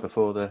the squad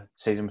before the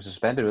season was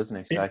suspended,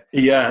 wasn't he?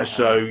 So,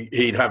 so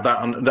he'd have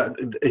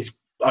that.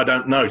 I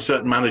don't know.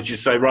 Certain managers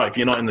say, right, if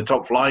you're not in the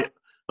top flight,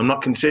 I'm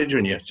not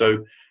considering you.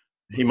 So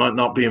he might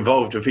not be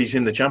involved if he's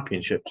in the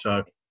Championship.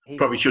 So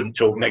probably shouldn't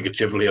talk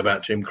negatively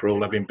about Tim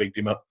Krul, having bigged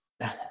him up.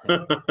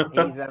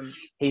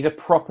 He's a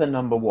proper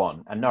number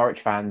one, and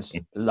Norwich fans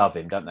love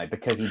him, don't they?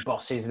 Because he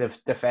bosses the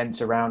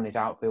defence around, his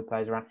outfield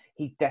players around.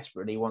 He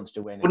desperately wants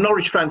to win. Well,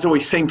 Norwich fans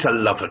always seem to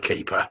love a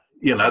keeper.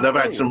 You know, they've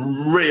had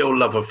some real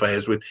love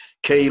affairs with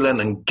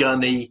Keelan and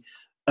Gunny.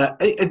 I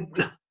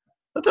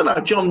don't know.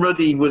 John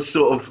Ruddy was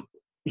sort of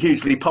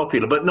hugely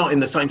popular, but not in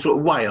the same sort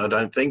of way, I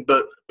don't think.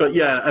 But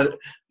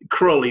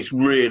Krul is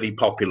really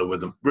popular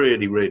with them.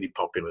 Really, really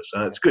popular.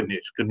 So it's good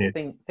news. Good news.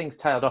 Things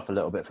tailed off a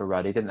little bit for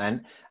Ruddy, didn't they?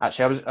 And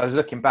actually, I was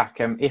looking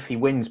back. If he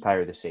wins Player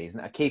of the Season,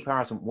 a keeper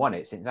hasn't won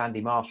it since Andy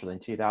Marshall in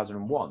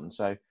 2001.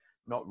 So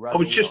not Ruddy. I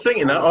was just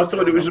thinking that. I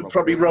thought it was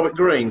probably Robert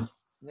Green.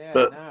 Yeah,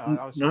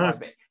 I was surprised.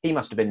 But he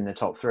must have been in the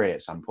top three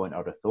at some point, I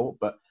would have thought.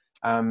 But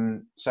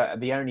so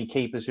the only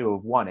keepers who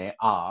have won it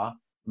are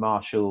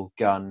Marshall,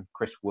 Gunn,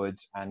 Chris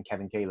Woods, and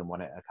Kevin Keelan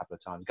won it a couple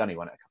of times. Gunny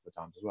won it a couple of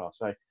times as well.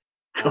 So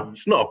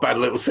It's not a bad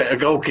little set of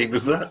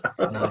goalkeepers,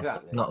 that. No,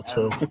 Exactly. not at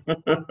all.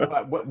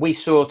 But we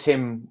saw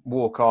Tim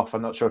walk off.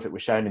 I'm not sure if it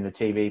was shown in the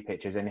TV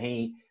pictures, and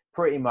he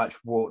pretty much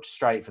walked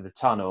straight for the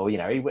tunnel. You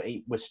know,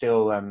 he was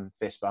still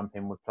fist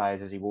bumping with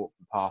players as he walked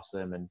past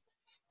them,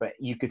 but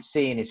you could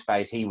see in his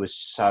face he was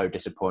so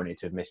disappointed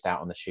to have missed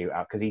out on the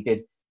shootout, because he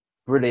did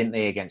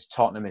brilliantly against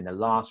Tottenham in the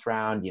last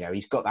round. You know,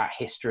 he's got that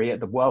history at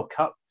the World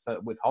Cup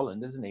with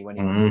Holland, isn't he? When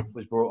he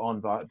was brought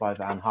on by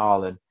Van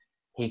Gaal, and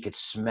he could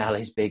smell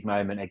his big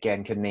moment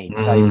again, couldn't he?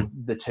 Save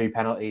the 2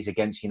 penalties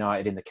against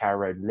United in the Carrow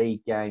Road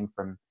League game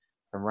from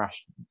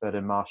Rashford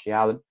and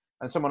Martial.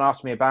 And someone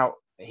asked me about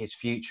his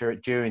future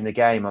during the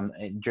game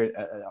during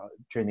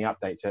the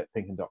updates at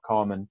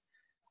PinkUn.com, and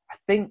I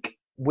think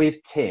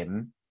with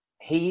Tim,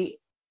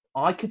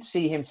 I could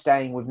see him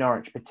staying with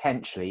Norwich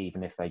potentially,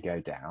 even if they go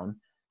down,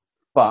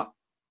 but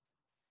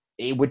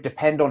it would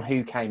depend on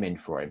who came in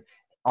for him.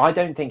 I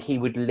don't think he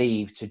would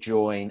leave to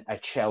join a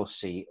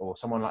Chelsea or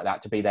someone like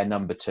that to be their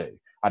number 2.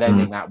 I don't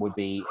think that would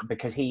be,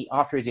 because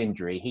after his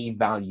injury, he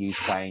values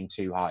playing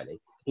too highly.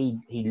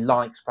 He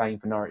likes playing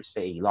for Norwich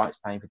City. He likes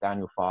playing for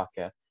Daniel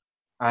Farke,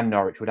 and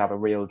Norwich would have a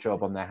real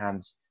job on their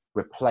hands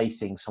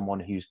replacing someone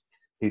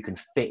who can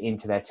fit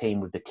into their team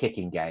with the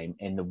kicking game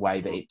in the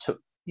way that it took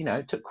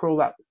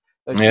Krul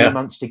those few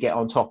months to get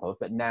on top of.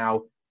 But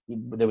now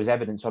there was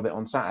evidence of it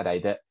on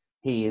Saturday that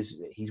he's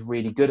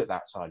really good at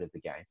that side of the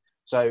game.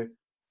 So,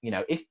 you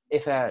know, if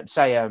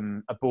say a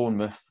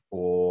Bournemouth,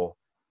 or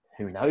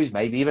who knows,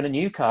 maybe even a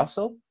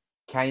Newcastle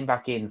came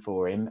back in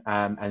for him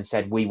and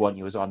said, we want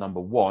you as our number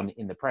 1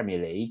 in the Premier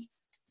League,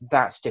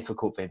 that's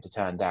difficult for him to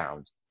turn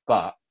down.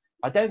 But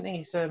I don't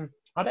think it's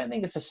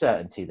a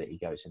certainty that he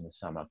goes in the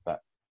summer. But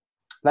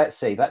let's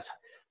see.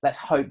 Let's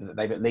hope that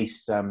they've at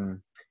least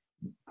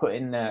put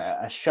in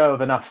a show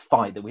of enough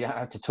fight that we don't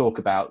have to talk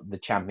about the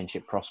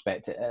Championship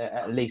prospect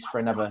at least for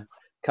another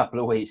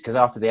couple of weeks, because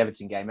after the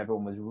Everton game,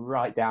 everyone was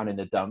right down in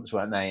the dumps,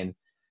 weren't they?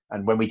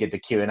 And when we did the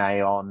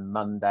Q&A on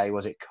Monday,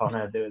 was it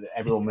Connor?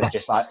 Everyone was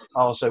just like,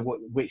 oh, so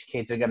which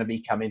kids are going to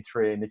be coming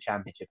through in the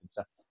Championship and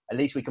stuff? At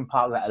least we can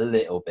park that a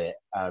little bit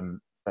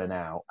for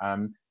now,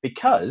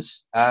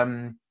 because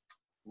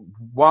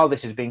while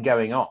this has been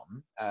going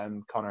on,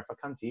 Connor, if I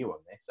come to you on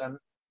this,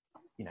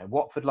 you know,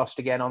 Watford lost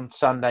again on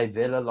Sunday,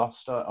 Villa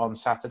lost on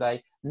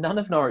Saturday. None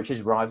of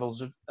Norwich's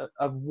rivals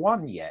have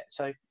won yet,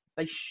 so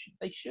they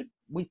should.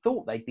 We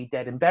thought they'd be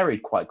dead and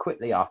buried quite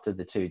quickly after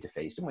the 2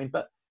 defeats, didn't we?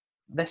 But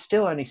they're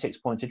still only 6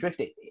 points adrift.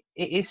 It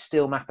is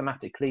still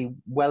mathematically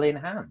well in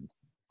hand.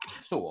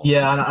 Sort of.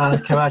 Yeah, and I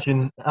can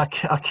imagine.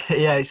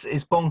 Yeah,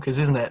 it's bonkers,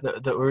 isn't it,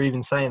 that we're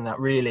even saying that,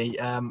 really?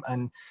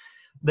 And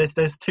there's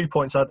 2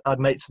 points I'd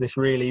make to this,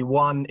 really.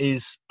 One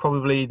is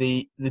probably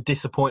the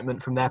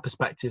disappointment from their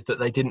perspective that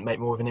they didn't make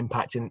more of an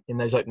impact in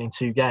those opening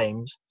 2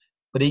 games.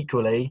 But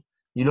equally,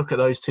 you look at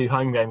those 2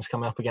 home games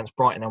coming up against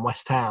Brighton and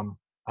West Ham,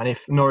 and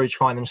if Norwich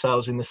find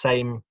themselves in the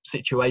same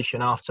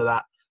situation after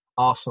that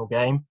Arsenal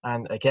game,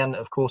 and again,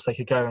 of course, they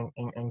could go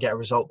and get a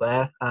result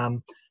there,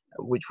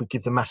 which would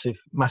give them massive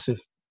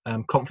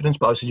confidence.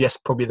 But I would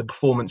suggest probably the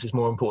performance is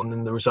more important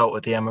than the result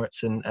at the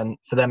Emirates, and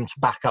for them to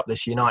back up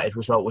this United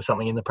result with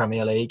something in the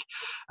Premier League.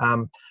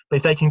 But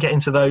if they can get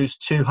into those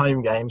 2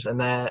 home games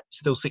and they're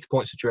still 6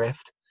 points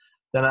adrift,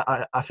 then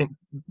I think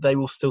they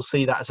will still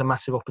see that as a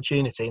massive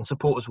opportunity, and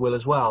supporters will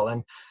as well.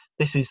 And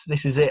this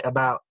is it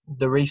about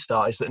the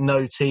restart, is that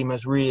no team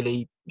has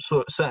really,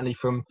 certainly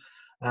from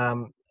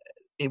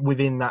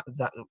within that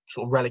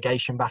sort of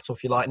relegation battle,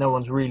 if you like, no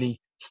one's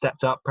really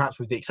stepped up, perhaps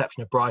with the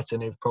exception of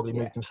Brighton, who've probably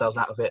moved themselves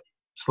out of it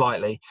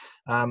slightly,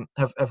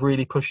 have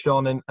really pushed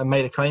on and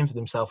made a claim for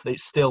themselves.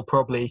 It's still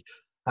probably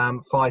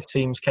 5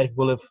 teams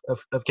capable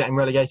of getting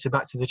relegated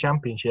back to the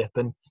Championship,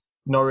 and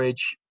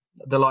Norwich,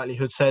 the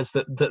likelihood says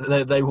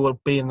that they will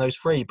be in those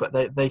 3, but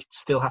they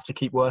still have to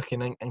keep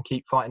working and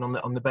keep fighting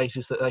on the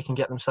basis that they can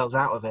get themselves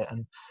out of it.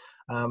 And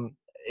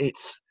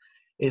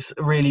it's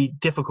really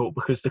difficult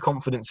because the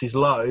confidence is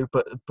low,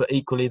 but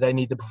equally they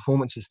need the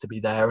performances to be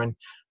there. And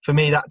for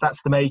me,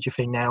 that's the major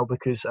thing now,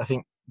 because I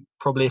think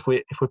probably if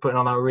we're putting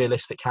on our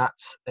realistic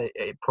hats,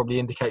 it probably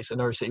indicates that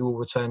Norwich City will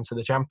return to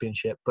the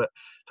Championship. But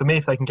for me,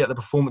 if they can get the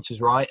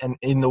performances right, and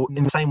in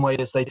the same way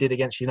as they did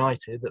against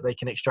United, that they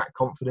can extract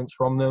confidence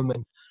from them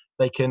and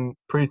they can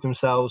prove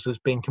themselves as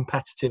being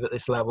competitive at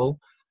this level,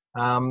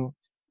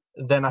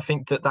 then I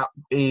think that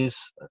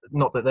is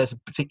not that there's a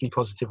particularly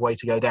positive way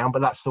to go down,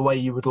 but that's the way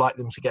you would like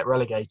them to get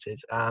relegated,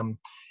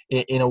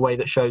 in a way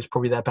that shows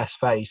probably their best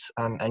face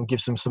and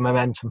gives them some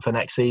momentum for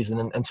next season,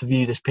 and to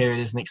view this period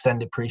as an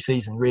extended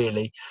pre-season,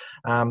 really.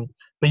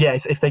 But yeah,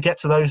 if they get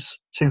to those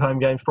 2 home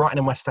games, Brighton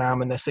and West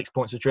Ham, and they're 6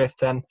 points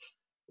adrift, then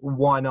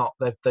why not?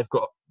 They've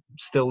got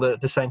still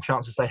the same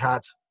chances they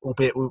had,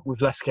 albeit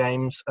with less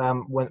games,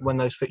 when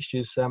those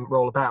fixtures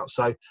roll about.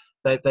 So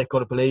they've got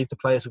to believe, the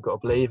players have got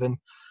to believe, and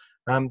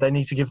they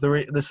need to give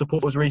the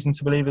supporters reason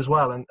to believe as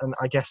well. And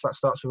I guess that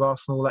starts with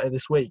Arsenal later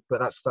this week. But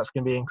that's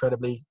going to be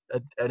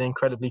an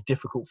incredibly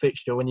difficult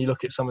fixture when you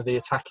look at some of the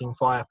attacking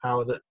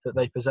firepower that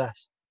they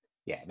possess.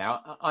 Yeah.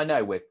 Now I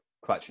know we're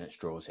clutching at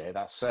straws here.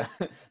 That's the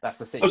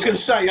situation. I was going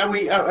to say, are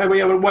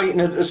we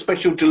awaiting a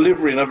special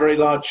delivery in a very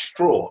large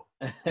straw?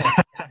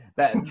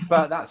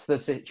 But that's the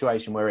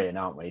situation we're in,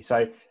 aren't we?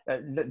 So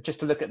just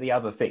to look at the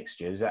other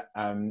fixtures,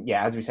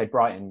 as we said,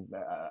 Brighton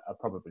are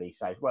probably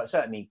safe. Well,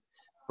 certainly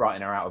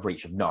Brighton are out of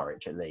reach of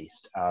Norwich, at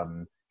least.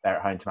 They're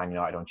at home to Man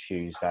United on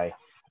Tuesday.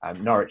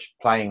 Norwich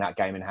playing that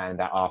game in hand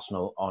at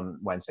Arsenal on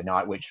Wednesday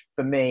night, which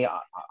for me,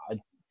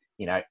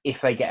 if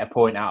they get a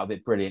point out of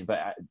it, brilliant.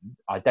 But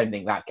I don't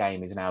think that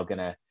game is now going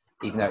to,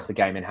 even though it's the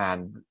game in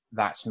hand,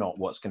 that's not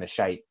what's going to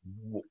shape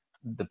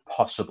the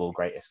possible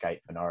great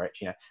escape for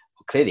Norwich.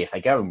 Clearly, if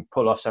they go and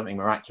pull off something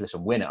miraculous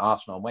and win at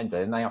Arsenal on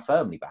Wednesday, then they are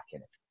firmly back in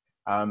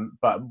it.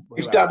 But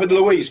is David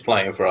Luiz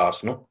playing for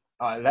Arsenal?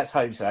 Let's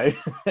hope so.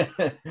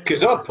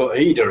 Because I'd put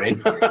Eder in.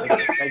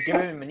 They give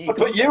him a new. I'd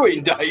put you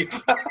in,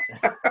 Dave.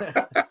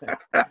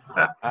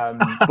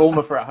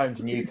 Bournemouth are at home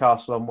to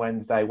Newcastle on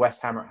Wednesday.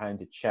 West Ham are at home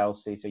to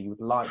Chelsea. So you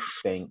would like to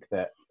think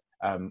that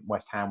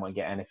West Ham won't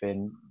get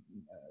anything.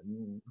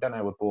 Don't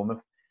know with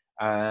Bournemouth.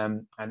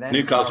 And then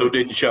Newcastle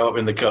didn't show up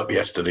in the cup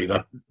yesterday,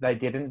 though. They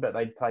didn't, but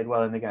they played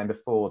well in the game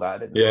before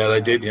that, didn't they? Yeah,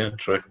 they did. Yeah,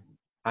 true.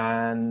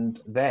 And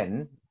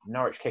then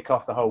Norwich kick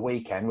off the whole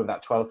weekend with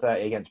that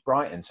 12:30 against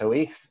Brighton. So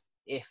if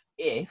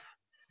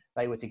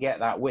they were to get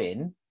that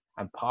win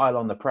and pile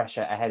on the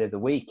pressure ahead of the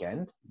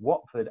weekend,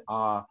 Watford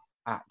are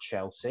at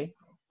Chelsea,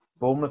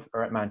 Bournemouth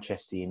are at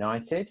Manchester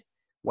United,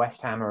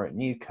 West Ham are at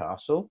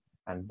Newcastle,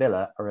 and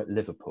Villa are at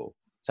Liverpool.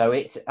 So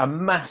it's a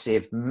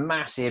massive,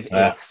 massive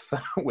if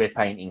we're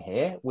painting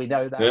here. We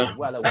know that we're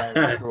well aware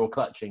of straw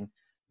clutching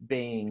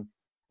being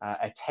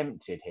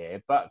attempted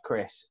here. But,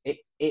 Chris,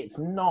 it's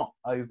not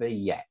over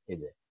yet,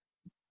 is it?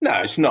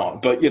 No, it's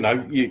not. But,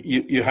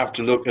 you have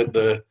to look at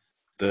the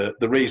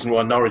reason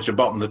why Norwich are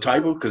bottom of the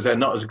table, because they're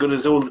not as good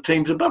as all the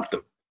teams above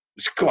them.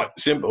 It's quite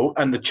simple.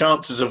 And the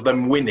chances of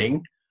them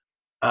winning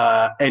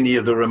any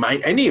of the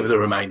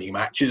remaining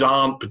matches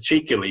aren't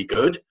particularly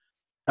good.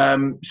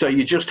 So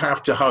you just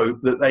have to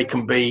hope that they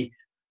can be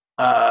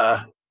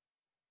as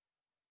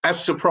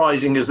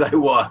surprising as they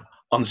were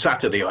on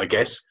Saturday, I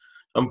guess,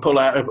 and pull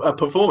out a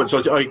performance.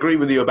 I agree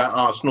with you about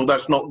Arsenal.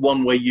 That's not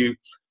one where you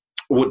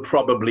would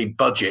probably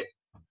budget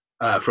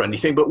for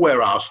anything. But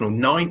where Arsenal,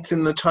 9th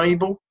in the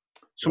table?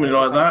 Something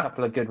like that. A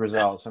couple of good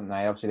results, haven't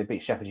they? Obviously, they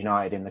beat Sheffield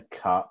United in the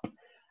Cup.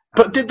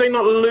 But did they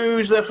not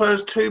lose their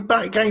first two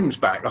games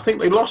back? I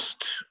think they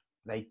lost.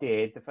 They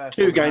did the first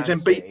two games.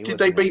 And did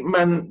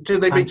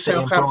they beat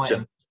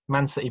Southampton?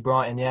 Man City,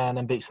 Brighton, and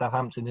then beat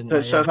Southampton, didn't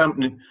they?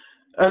 Southampton,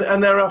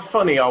 and they're a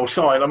funny old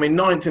side. I mean,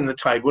 9th in the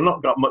table,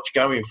 not got much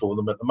going for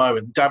them at the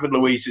moment. David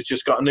Luiz has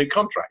just got a new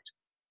contract.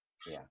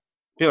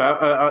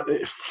 Yeah,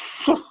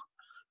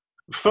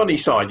 funny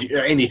side.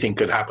 Anything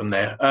could happen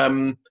there.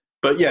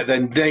 But yeah,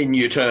 then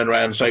you turn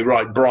around and say,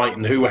 right,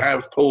 Brighton, who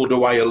have pulled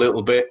away a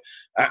little bit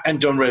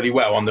and done really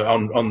well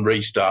on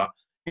restart.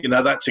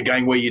 That's a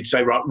game where you'd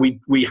say, right,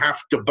 we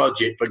have to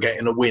budget for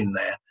getting a win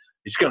there.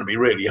 It's going to be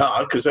really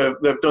hard because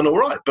they've done all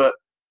right. But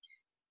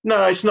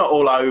no, it's not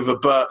all over.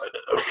 But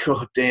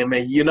God dear me,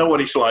 you know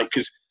what it's like,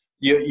 because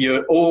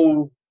you're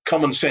all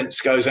common sense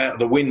goes out of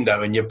the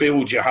window and you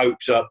build your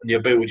hopes up and you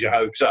build your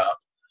hopes up.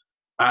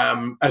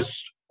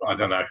 As I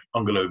don't know,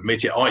 I'm going to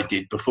admit it, I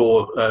did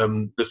before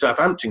the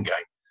Southampton game.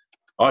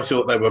 I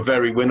thought they were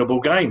very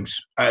winnable games.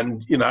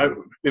 And,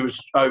 it was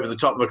over the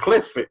top of a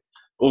cliff. It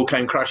all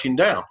came crashing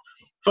down.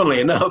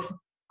 Funnily enough,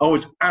 I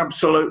was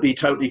absolutely,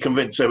 totally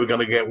convinced they were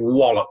going to get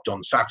walloped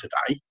on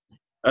Saturday.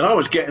 And I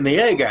was getting the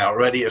egg out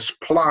ready to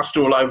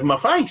plaster all over my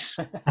face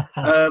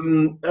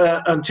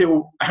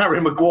until Harry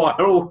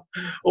Maguire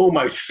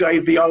almost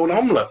saved the old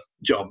omelette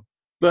job.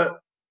 But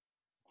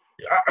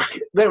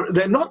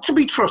they're not to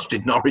be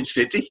trusted, Norwich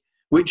City,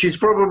 which is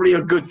probably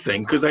a good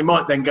thing because they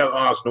might then go to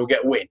Arsenal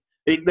get a win.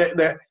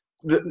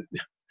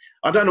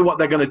 I don't know what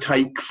they're going to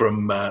take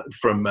from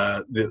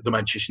the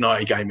Manchester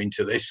United game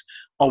into this.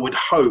 I would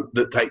hope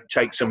that they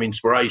take some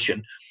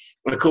inspiration.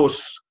 And of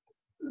course,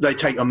 they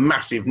take a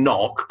massive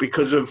knock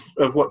because of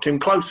what Tim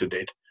Closer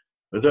did.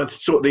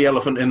 That's sort of the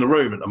elephant in the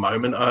room at the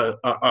moment.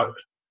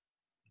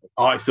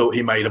 I thought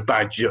he made a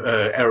bad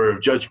error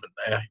of judgment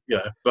there,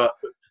 but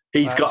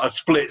he's got a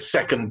split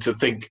second to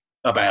think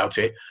about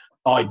it.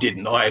 I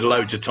didn't. I had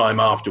loads of time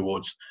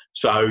afterwards.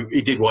 So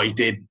he did what he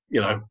did,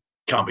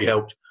 can't be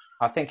helped.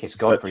 I think it's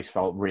Godfrey's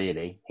fault,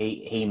 really.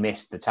 He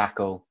missed the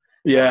tackle.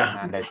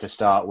 Yeah. And to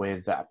start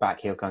with, that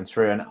back heel comes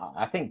through. And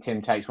I think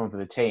Tim takes one for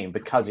the team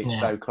because it's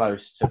so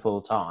close to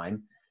full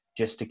time,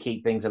 just to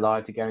keep things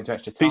alive to go into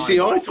extra time. You see,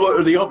 I thought it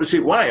was the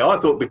opposite way. I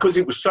thought because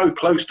it was so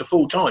close to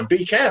full time,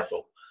 be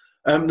careful.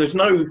 There's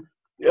no...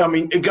 I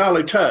mean,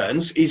 Igalo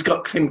turns, he's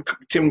got Tim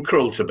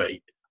Krul to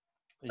beat.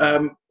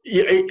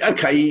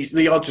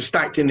 The odds are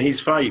stacked in his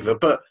favour,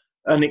 but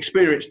an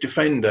experienced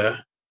defender,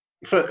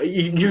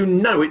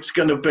 it's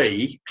going to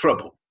be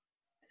trouble.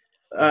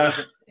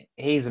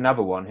 He's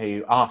another one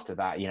who, after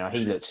that,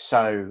 he looked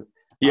so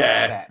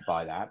upset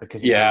by that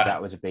because he knew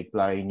that was a big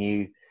blow. He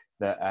knew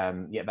that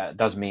that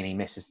does mean he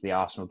misses the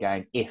Arsenal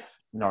game if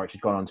Norwich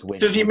had gone on to win.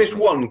 Does he miss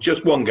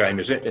just one game?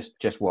 Is it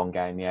just one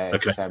game? Yeah.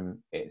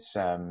 It's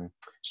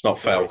not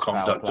foul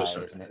conduct, play,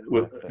 isn't it?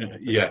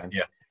 Yeah.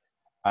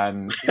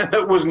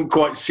 That wasn't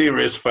quite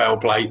serious foul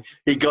play.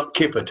 He got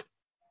kippered.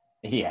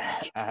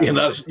 Yeah.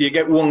 You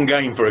get one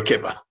game for a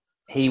kipper.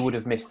 He would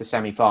have missed the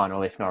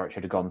semi-final if Norwich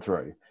had gone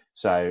through.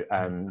 So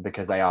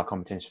because they are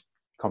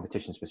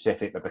competition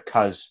specific, but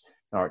because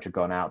Norwich had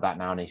gone out, that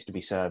now needs to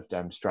be served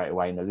straight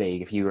away in the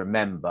league. If you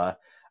remember,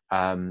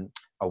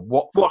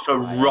 what a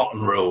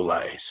rotten rule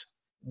that is.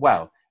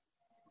 Well,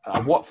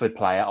 a Watford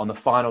player on the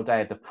final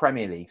day of the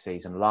Premier League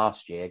season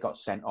last year got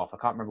sent off. I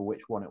can't remember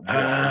which one it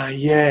was.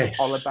 Yes.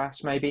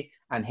 Olabas, maybe.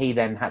 And he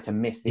then had to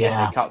miss the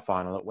FA Cup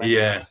final at Wembley.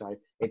 Yeah. So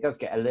it does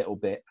get a little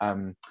bit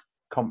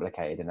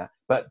complicated in that.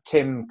 But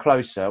Tim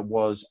Closer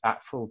was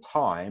at full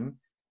time,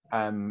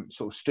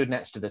 sort of stood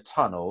next to the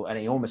tunnel, and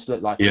he almost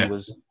looked like he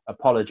was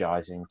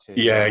apologising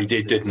to. Yeah, he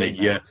did, didn't he?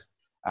 Yeah.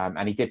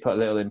 And he did put a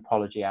little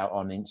apology out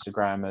on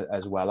Instagram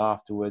as well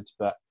afterwards.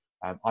 But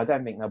I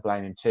don't think they'll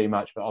blame him too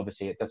much. But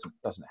obviously, it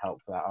doesn't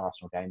help for that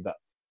Arsenal game. But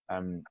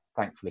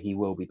thankfully, he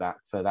will be back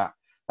for that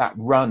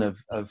run of.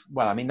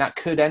 Well, I mean, that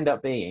could end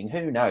up being,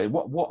 who knows,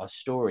 what a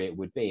story it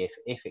would be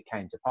if it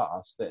came to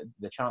pass.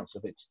 The chance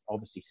of it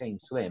obviously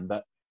seems slim,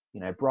 but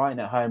Brighton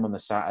at home on the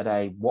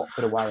Saturday,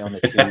 Watford away on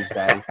the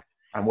Tuesday,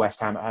 and West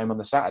Ham at home on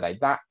the Saturday.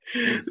 That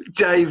is...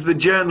 Dave, the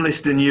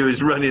journalist in you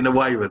is running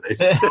away with this.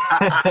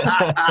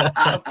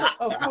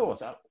 Of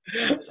course,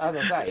 as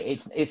I say,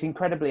 it's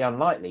incredibly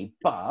unlikely,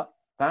 but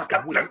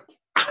that week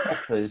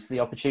offers the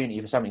opportunity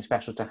for something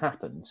special to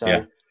happen.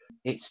 So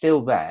it's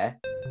still there.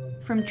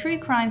 From true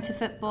crime to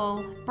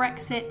football,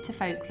 Brexit to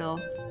folklore.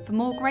 For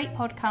more great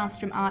podcasts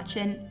from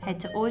Archant, head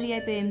to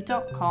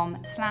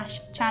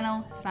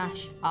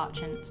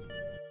audioboom.com/channel/Archant.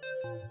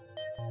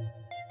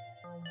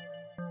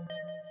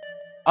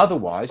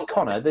 Otherwise,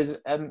 Connor, there's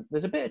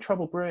a bit of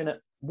trouble brewing at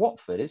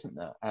Watford, isn't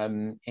there?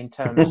 In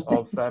terms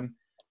of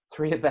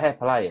three of their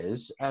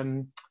players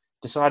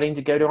deciding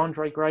to go to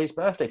Andre Gray's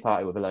birthday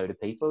party with a load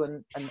of people,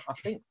 and I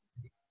think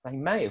they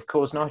may have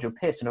caused Nigel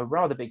Pearson a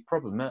rather big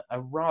problem at a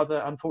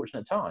rather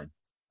unfortunate time.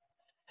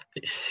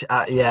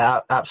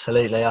 Yeah,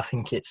 absolutely. I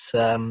think it's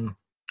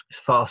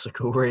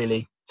farcical,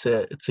 really,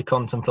 to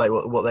contemplate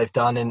what they've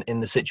done in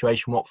the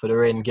situation Watford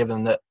are in,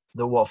 given that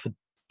the Watford,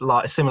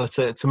 like similar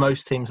to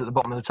most teams at the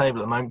bottom of the table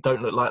at the moment,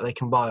 don't look like they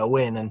can buy a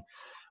win. And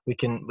we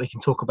can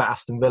talk about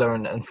Aston Villa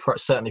and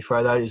certainly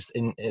throw those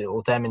in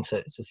or them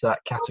into that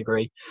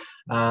category.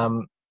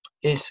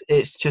 It's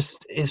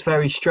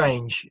very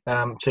strange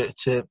and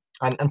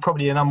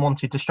probably an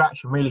unwanted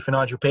distraction really for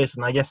Nigel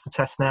Pearson. I guess the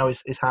test now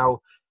is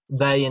how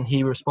they and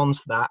he responds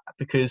to that,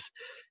 because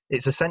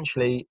it's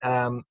essentially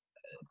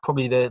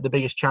probably the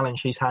biggest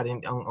challenge he's had in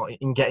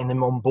getting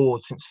them on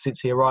board since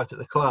he arrived at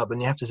the club.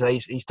 And you have to say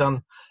he's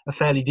done a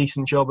fairly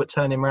decent job at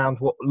turning around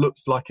what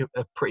looks like a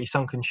pretty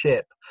sunken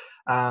ship,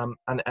 and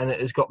it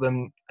has got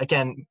them,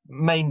 again,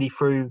 mainly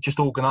through just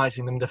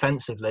organising them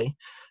defensively,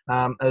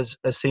 as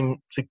seemed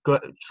to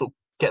sort of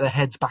get their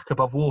heads back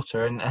above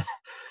water. And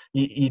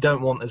you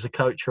don't want, as a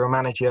coach or a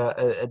manager,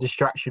 a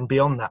distraction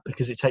beyond that,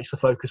 because it takes the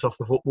focus off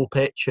the football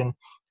pitch, and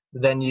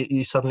then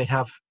you suddenly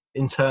have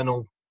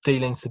internal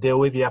dealings to deal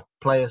with. You have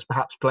players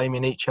perhaps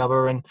blaming each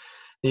other, and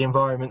the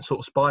environment sort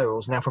of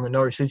spirals. Now, from a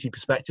Norwich City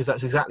perspective,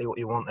 that's exactly what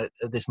you want at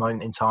this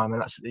moment in time, and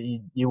that's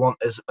you want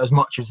as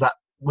much as that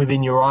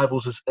within your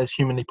rivals as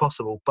humanly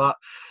possible. But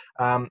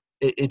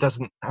it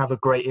doesn't have a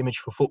great image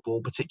for football,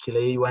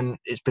 particularly when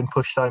it's been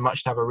pushed so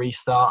much to have a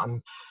restart,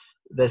 and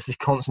there's this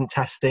constant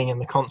testing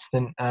and the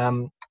constant,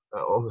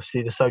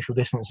 obviously, the social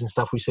distance and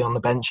stuff we see on the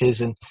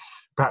benches, and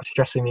perhaps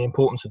stressing the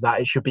importance of that.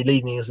 It should be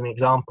leading as an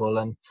example,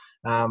 and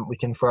we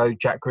can throw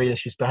Jack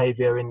Grealish's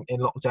behaviour in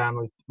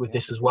lockdown with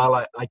this as well,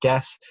 I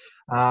guess.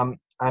 And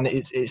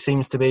it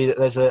seems to be that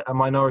there's a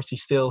minority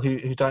still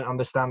who don't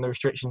understand the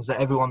restrictions that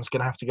everyone's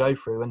going to have to go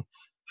through. And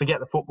forget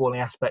the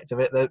footballing aspect of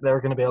it, there are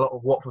going to be a lot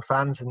of Watford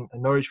fans and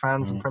Norwich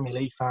fans and Premier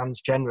League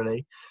fans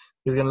generally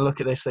who are going to look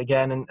at this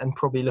again and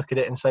probably look at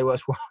it and say, well,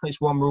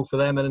 it's one rule for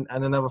them and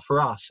another for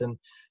us. And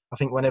I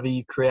think whenever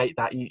you create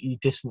that, you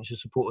distance your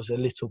supporters a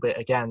little bit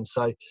again.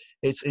 So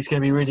it's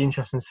going to be really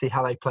interesting to see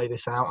how they play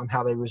this out and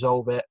how they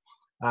resolve it.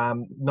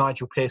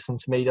 Nigel Pearson,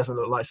 to me, doesn't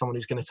look like someone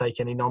who's going to take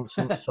any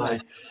nonsense. So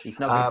he's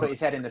not going to put his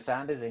head in the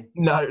sand, is he?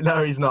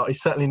 No, he's not.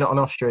 He's certainly not an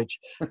ostrich.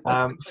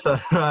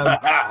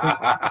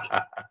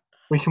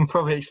 We can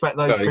probably expect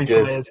those three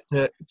players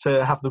to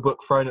have the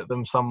book thrown at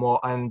them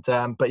somewhat. And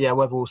but yeah,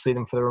 whether we'll see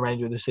them for the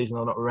remainder of the season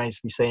or not remains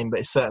to be seen. But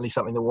it's certainly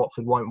something that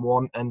Watford won't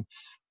want. And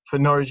for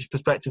Norwich's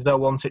perspective, they'll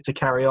want it to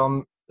carry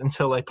on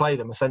until they play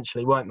them,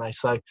 essentially, won't they?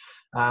 So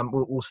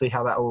we'll see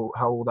how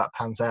all that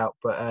pans out.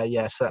 But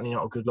yeah, certainly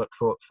not a good look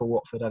for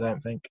Watford, I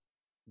don't think.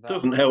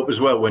 Doesn't help as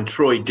well when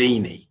Troy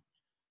Deeney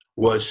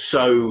was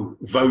so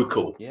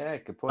vocal. Yeah,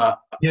 good point.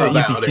 You'd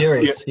be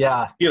furious.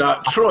 Yeah. You know,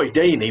 Troy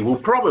Deeney will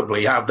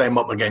probably have them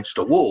up against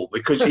a wall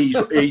because he's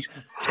I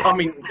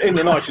mean, in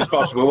the nicest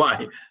possible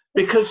way,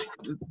 because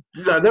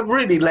they've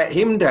really let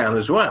him down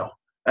as well.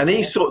 And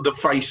he's sort of the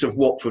face of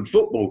Watford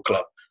Football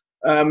Club.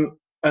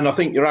 And I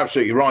think you're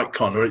absolutely right,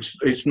 Connor.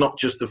 It's not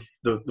just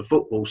the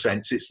football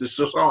sense; it's the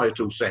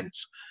societal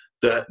sense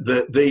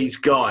that these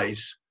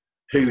guys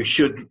who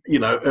should,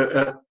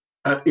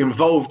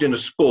 involved in a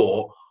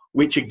sport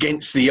which,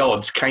 against the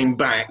odds, came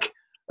back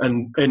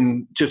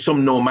and to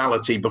some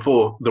normality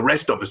before the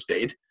rest of us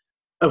did,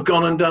 have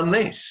gone and done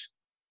this.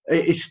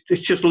 It's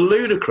just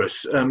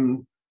ludicrous.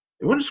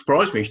 It wouldn't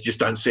surprise me if you just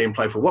don't see him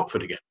play for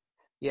Watford again.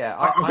 Yeah,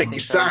 I think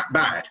it's that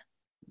bad.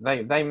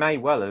 They may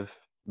well have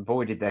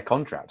voided their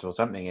contract or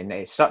something, and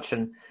it's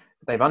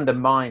they've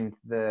undermined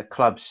the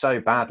club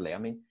so badly. I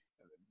mean,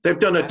 they've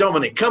done a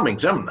Dominic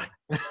Cummings, haven't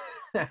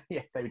they?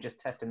 Yeah, they were just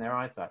testing their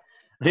eyesight.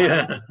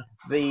 Yeah.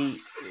 The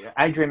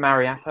Adrian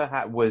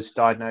Mariappa was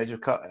diagnosed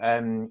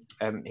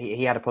with.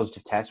 He had a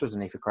positive test,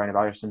 wasn't he, for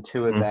coronavirus, and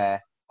two of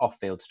their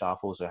off-field staff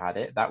also had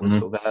it. That was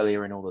sort of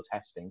earlier in all the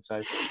testing, so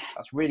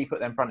that's really put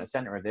them front and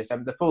centre of this.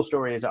 The full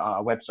story is at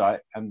our website.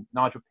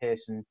 Nigel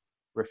Pearson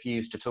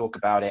refused to talk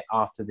about it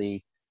after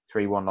the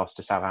 3-1 loss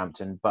to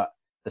Southampton, but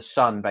the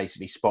Sun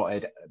basically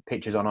spotted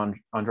pictures on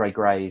Andre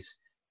Gray's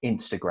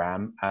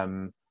Instagram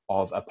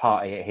of a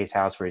party at his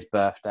house for his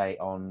birthday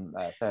on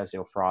Thursday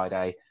or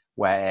Friday,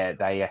 where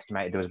they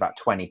estimated there was about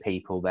 20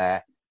 people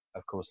there.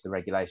 Of course, the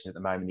regulations at the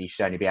moment, you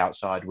should only be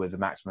outside with a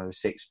maximum of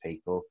 6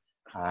 people.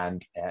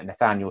 And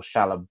Nathaniel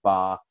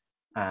Shalabar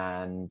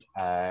and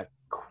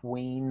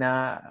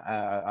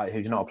Quina,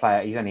 who's not a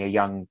player, he's only a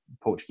young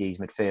Portuguese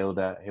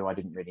midfielder who I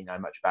didn't really know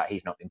much about.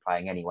 He's not been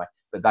playing anyway,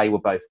 but they were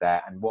both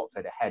there. And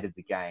Watford, ahead of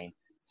the game,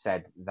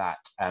 said that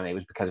it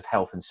was because of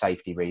health and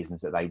safety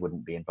reasons that they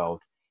wouldn't be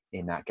involved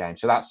in that game.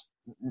 So that's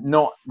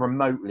not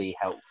remotely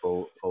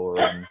helpful for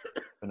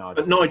Nigel.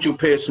 But Nigel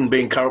Pearson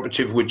being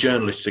cooperative with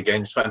journalists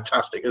again is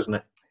fantastic, isn't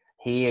it?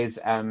 He is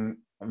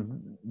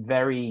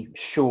very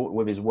short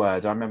with his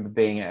words. I remember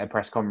being at a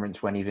press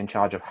conference when he was in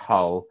charge of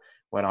Hull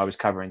when I was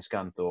covering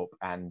Scunthorpe,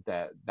 and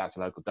that's a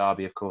local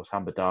derby, of course,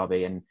 Humber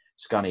derby, and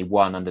Scunny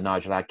won under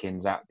Nigel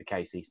Adkins at the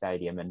KC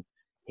Stadium, and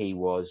he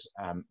was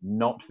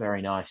not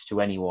very nice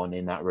to anyone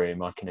in that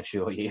room, I can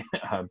assure you.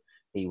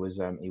 He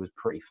was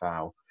pretty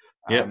foul.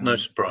 Yeah, no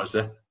surprise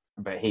there.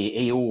 But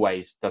he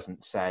always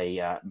doesn't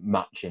say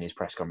much in his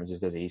press conferences,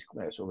 does he? He's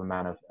sort of a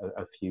man of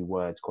a few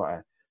words, quite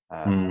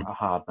a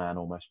hard man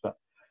almost. But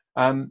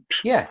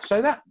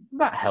so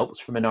that helps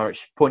from a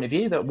Norwich point of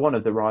view, that one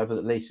of the rivals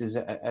at least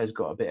has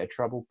got a bit of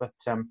trouble. But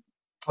I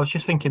was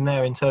just thinking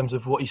there in terms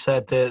of what you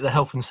said, the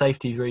health and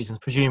safety reasons.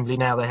 Presumably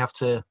now they have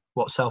to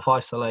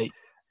self-isolate.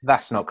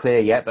 That's not clear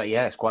yet, but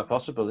yeah, it's quite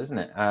possible, isn't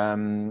it?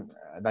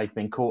 They've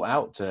been caught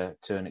out to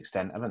an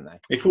extent, haven't they?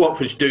 If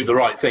Watford do the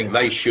right thing,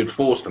 they should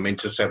force them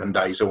into 7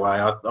 days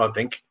away, I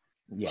think.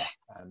 Yeah.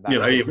 They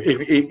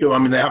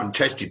haven't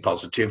tested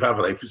positive,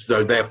 have they?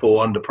 So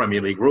therefore, under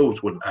Premier League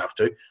rules, wouldn't have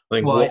to. I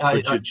think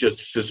Watford should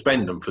just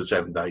suspend them for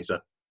 7 days.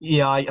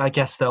 Yeah, I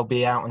guess they'll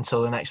be out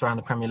until the next round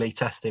of Premier League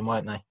testing,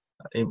 won't they?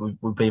 It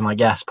would be my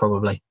guess,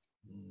 probably.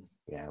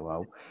 Yeah,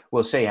 well,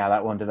 we'll see how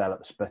that one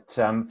develops. But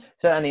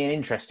certainly an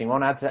interesting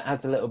one. Adds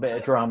a little bit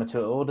of drama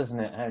to it all, doesn't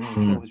it? And you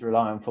can always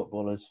rely on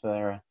footballers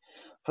for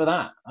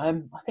that. I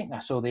think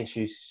that's all the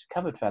issues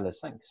covered, fellas.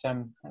 Thanks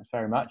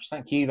very much.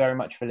 Thank you very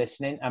much for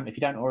listening. If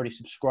you don't already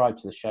subscribe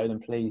to the show,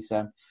 then please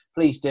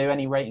do.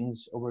 Any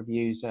ratings or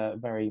reviews are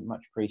very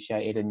much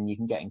appreciated, and you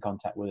can get in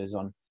contact with us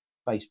on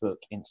Facebook,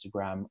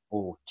 Instagram,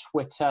 or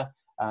Twitter.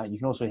 You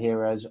can also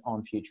hear us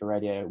on Future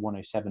Radio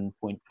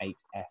 107.8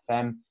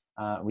 FM.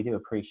 We do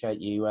appreciate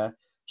you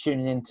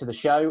tuning into the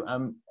show.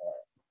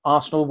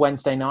 Arsenal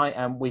Wednesday night,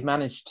 and we've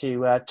managed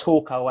to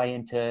talk our way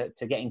into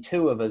getting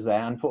 2 of us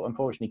there.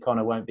 Unfortunately,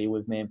 Connor won't be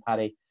with me and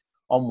Paddy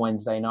on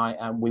Wednesday night,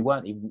 and we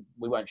weren't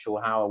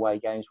sure how away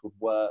games would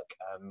work,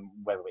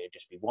 whether it'd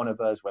just be one of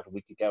us, whether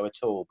we could go at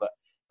all. But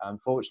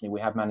unfortunately,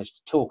 we have managed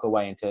to talk our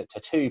way into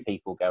 2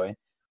 people going.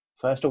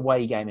 First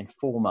away game in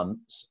 4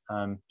 months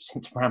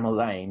since Bramall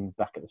Lane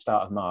back at the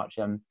start of March.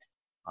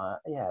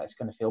 It's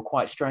going to feel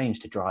quite strange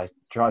to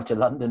drive to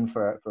London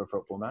for a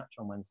football match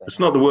on Wednesday. It's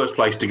not the worst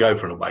place to go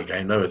for an away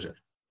game, though, is it?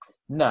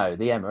 No,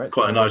 the Emirates.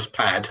 Quite a nice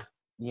pad.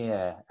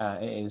 Yeah,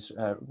 it is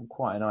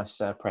quite a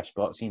nice press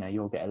box.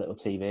 You'll get a little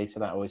TV,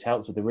 so that always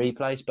helps with the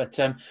replays. But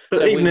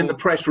even in the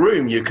press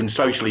room, you can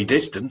socially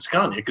distance,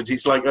 can't you? Because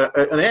it's like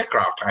an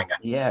aircraft hangar.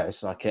 Yeah,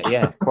 it's like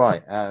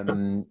quite.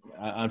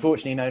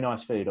 Unfortunately, no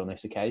nice food on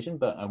this occasion,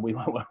 but we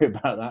won't worry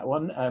about that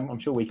one. I'm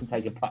sure we can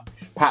take a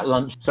pat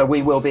lunch. So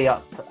we will be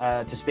up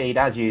to speed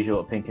as usual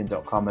at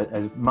PinkUn.com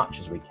as much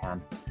as we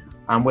can.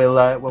 And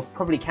we'll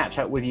probably catch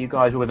up with you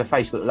guys with a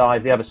Facebook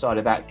Live, the other side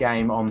of that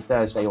game on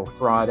Thursday or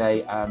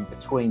Friday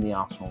between the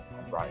Arsenal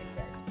and Brighton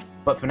games.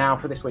 But for now,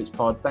 for this week's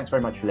pod, thanks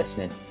very much for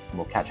listening, and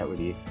we'll catch up with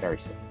you very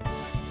soon.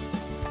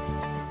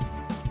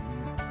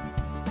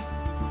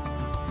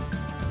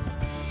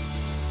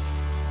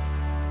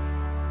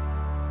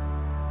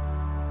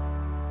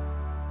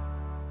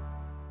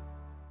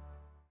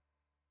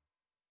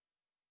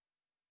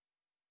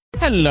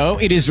 Hello,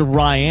 it is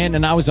Ryan,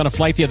 and I was on a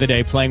flight the other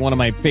day playing one of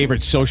my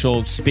favorite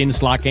social spin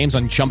slot games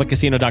on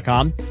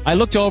ChumbaCasino.com. I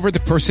looked over at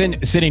the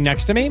person sitting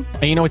next to me,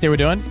 and you know what they were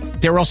doing?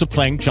 They were also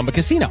playing Chumba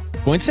Casino.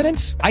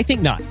 Coincidence? I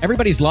think not.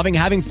 Everybody's loving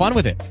having fun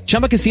with it.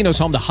 Chumba Casino is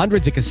home to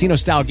hundreds of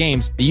casino-style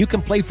games that you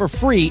can play for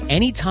free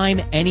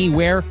anytime,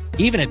 anywhere,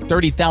 even at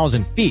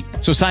 30,000 feet.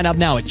 So sign up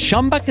now at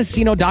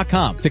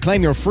ChumbaCasino.com to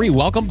claim your free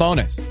welcome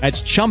bonus.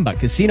 That's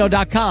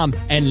ChumbaCasino.com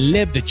and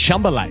live the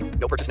Chumba life.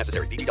 No purchase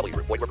necessary. VGW.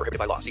 Void where prohibited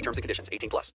by law. See terms and conditions. 18+.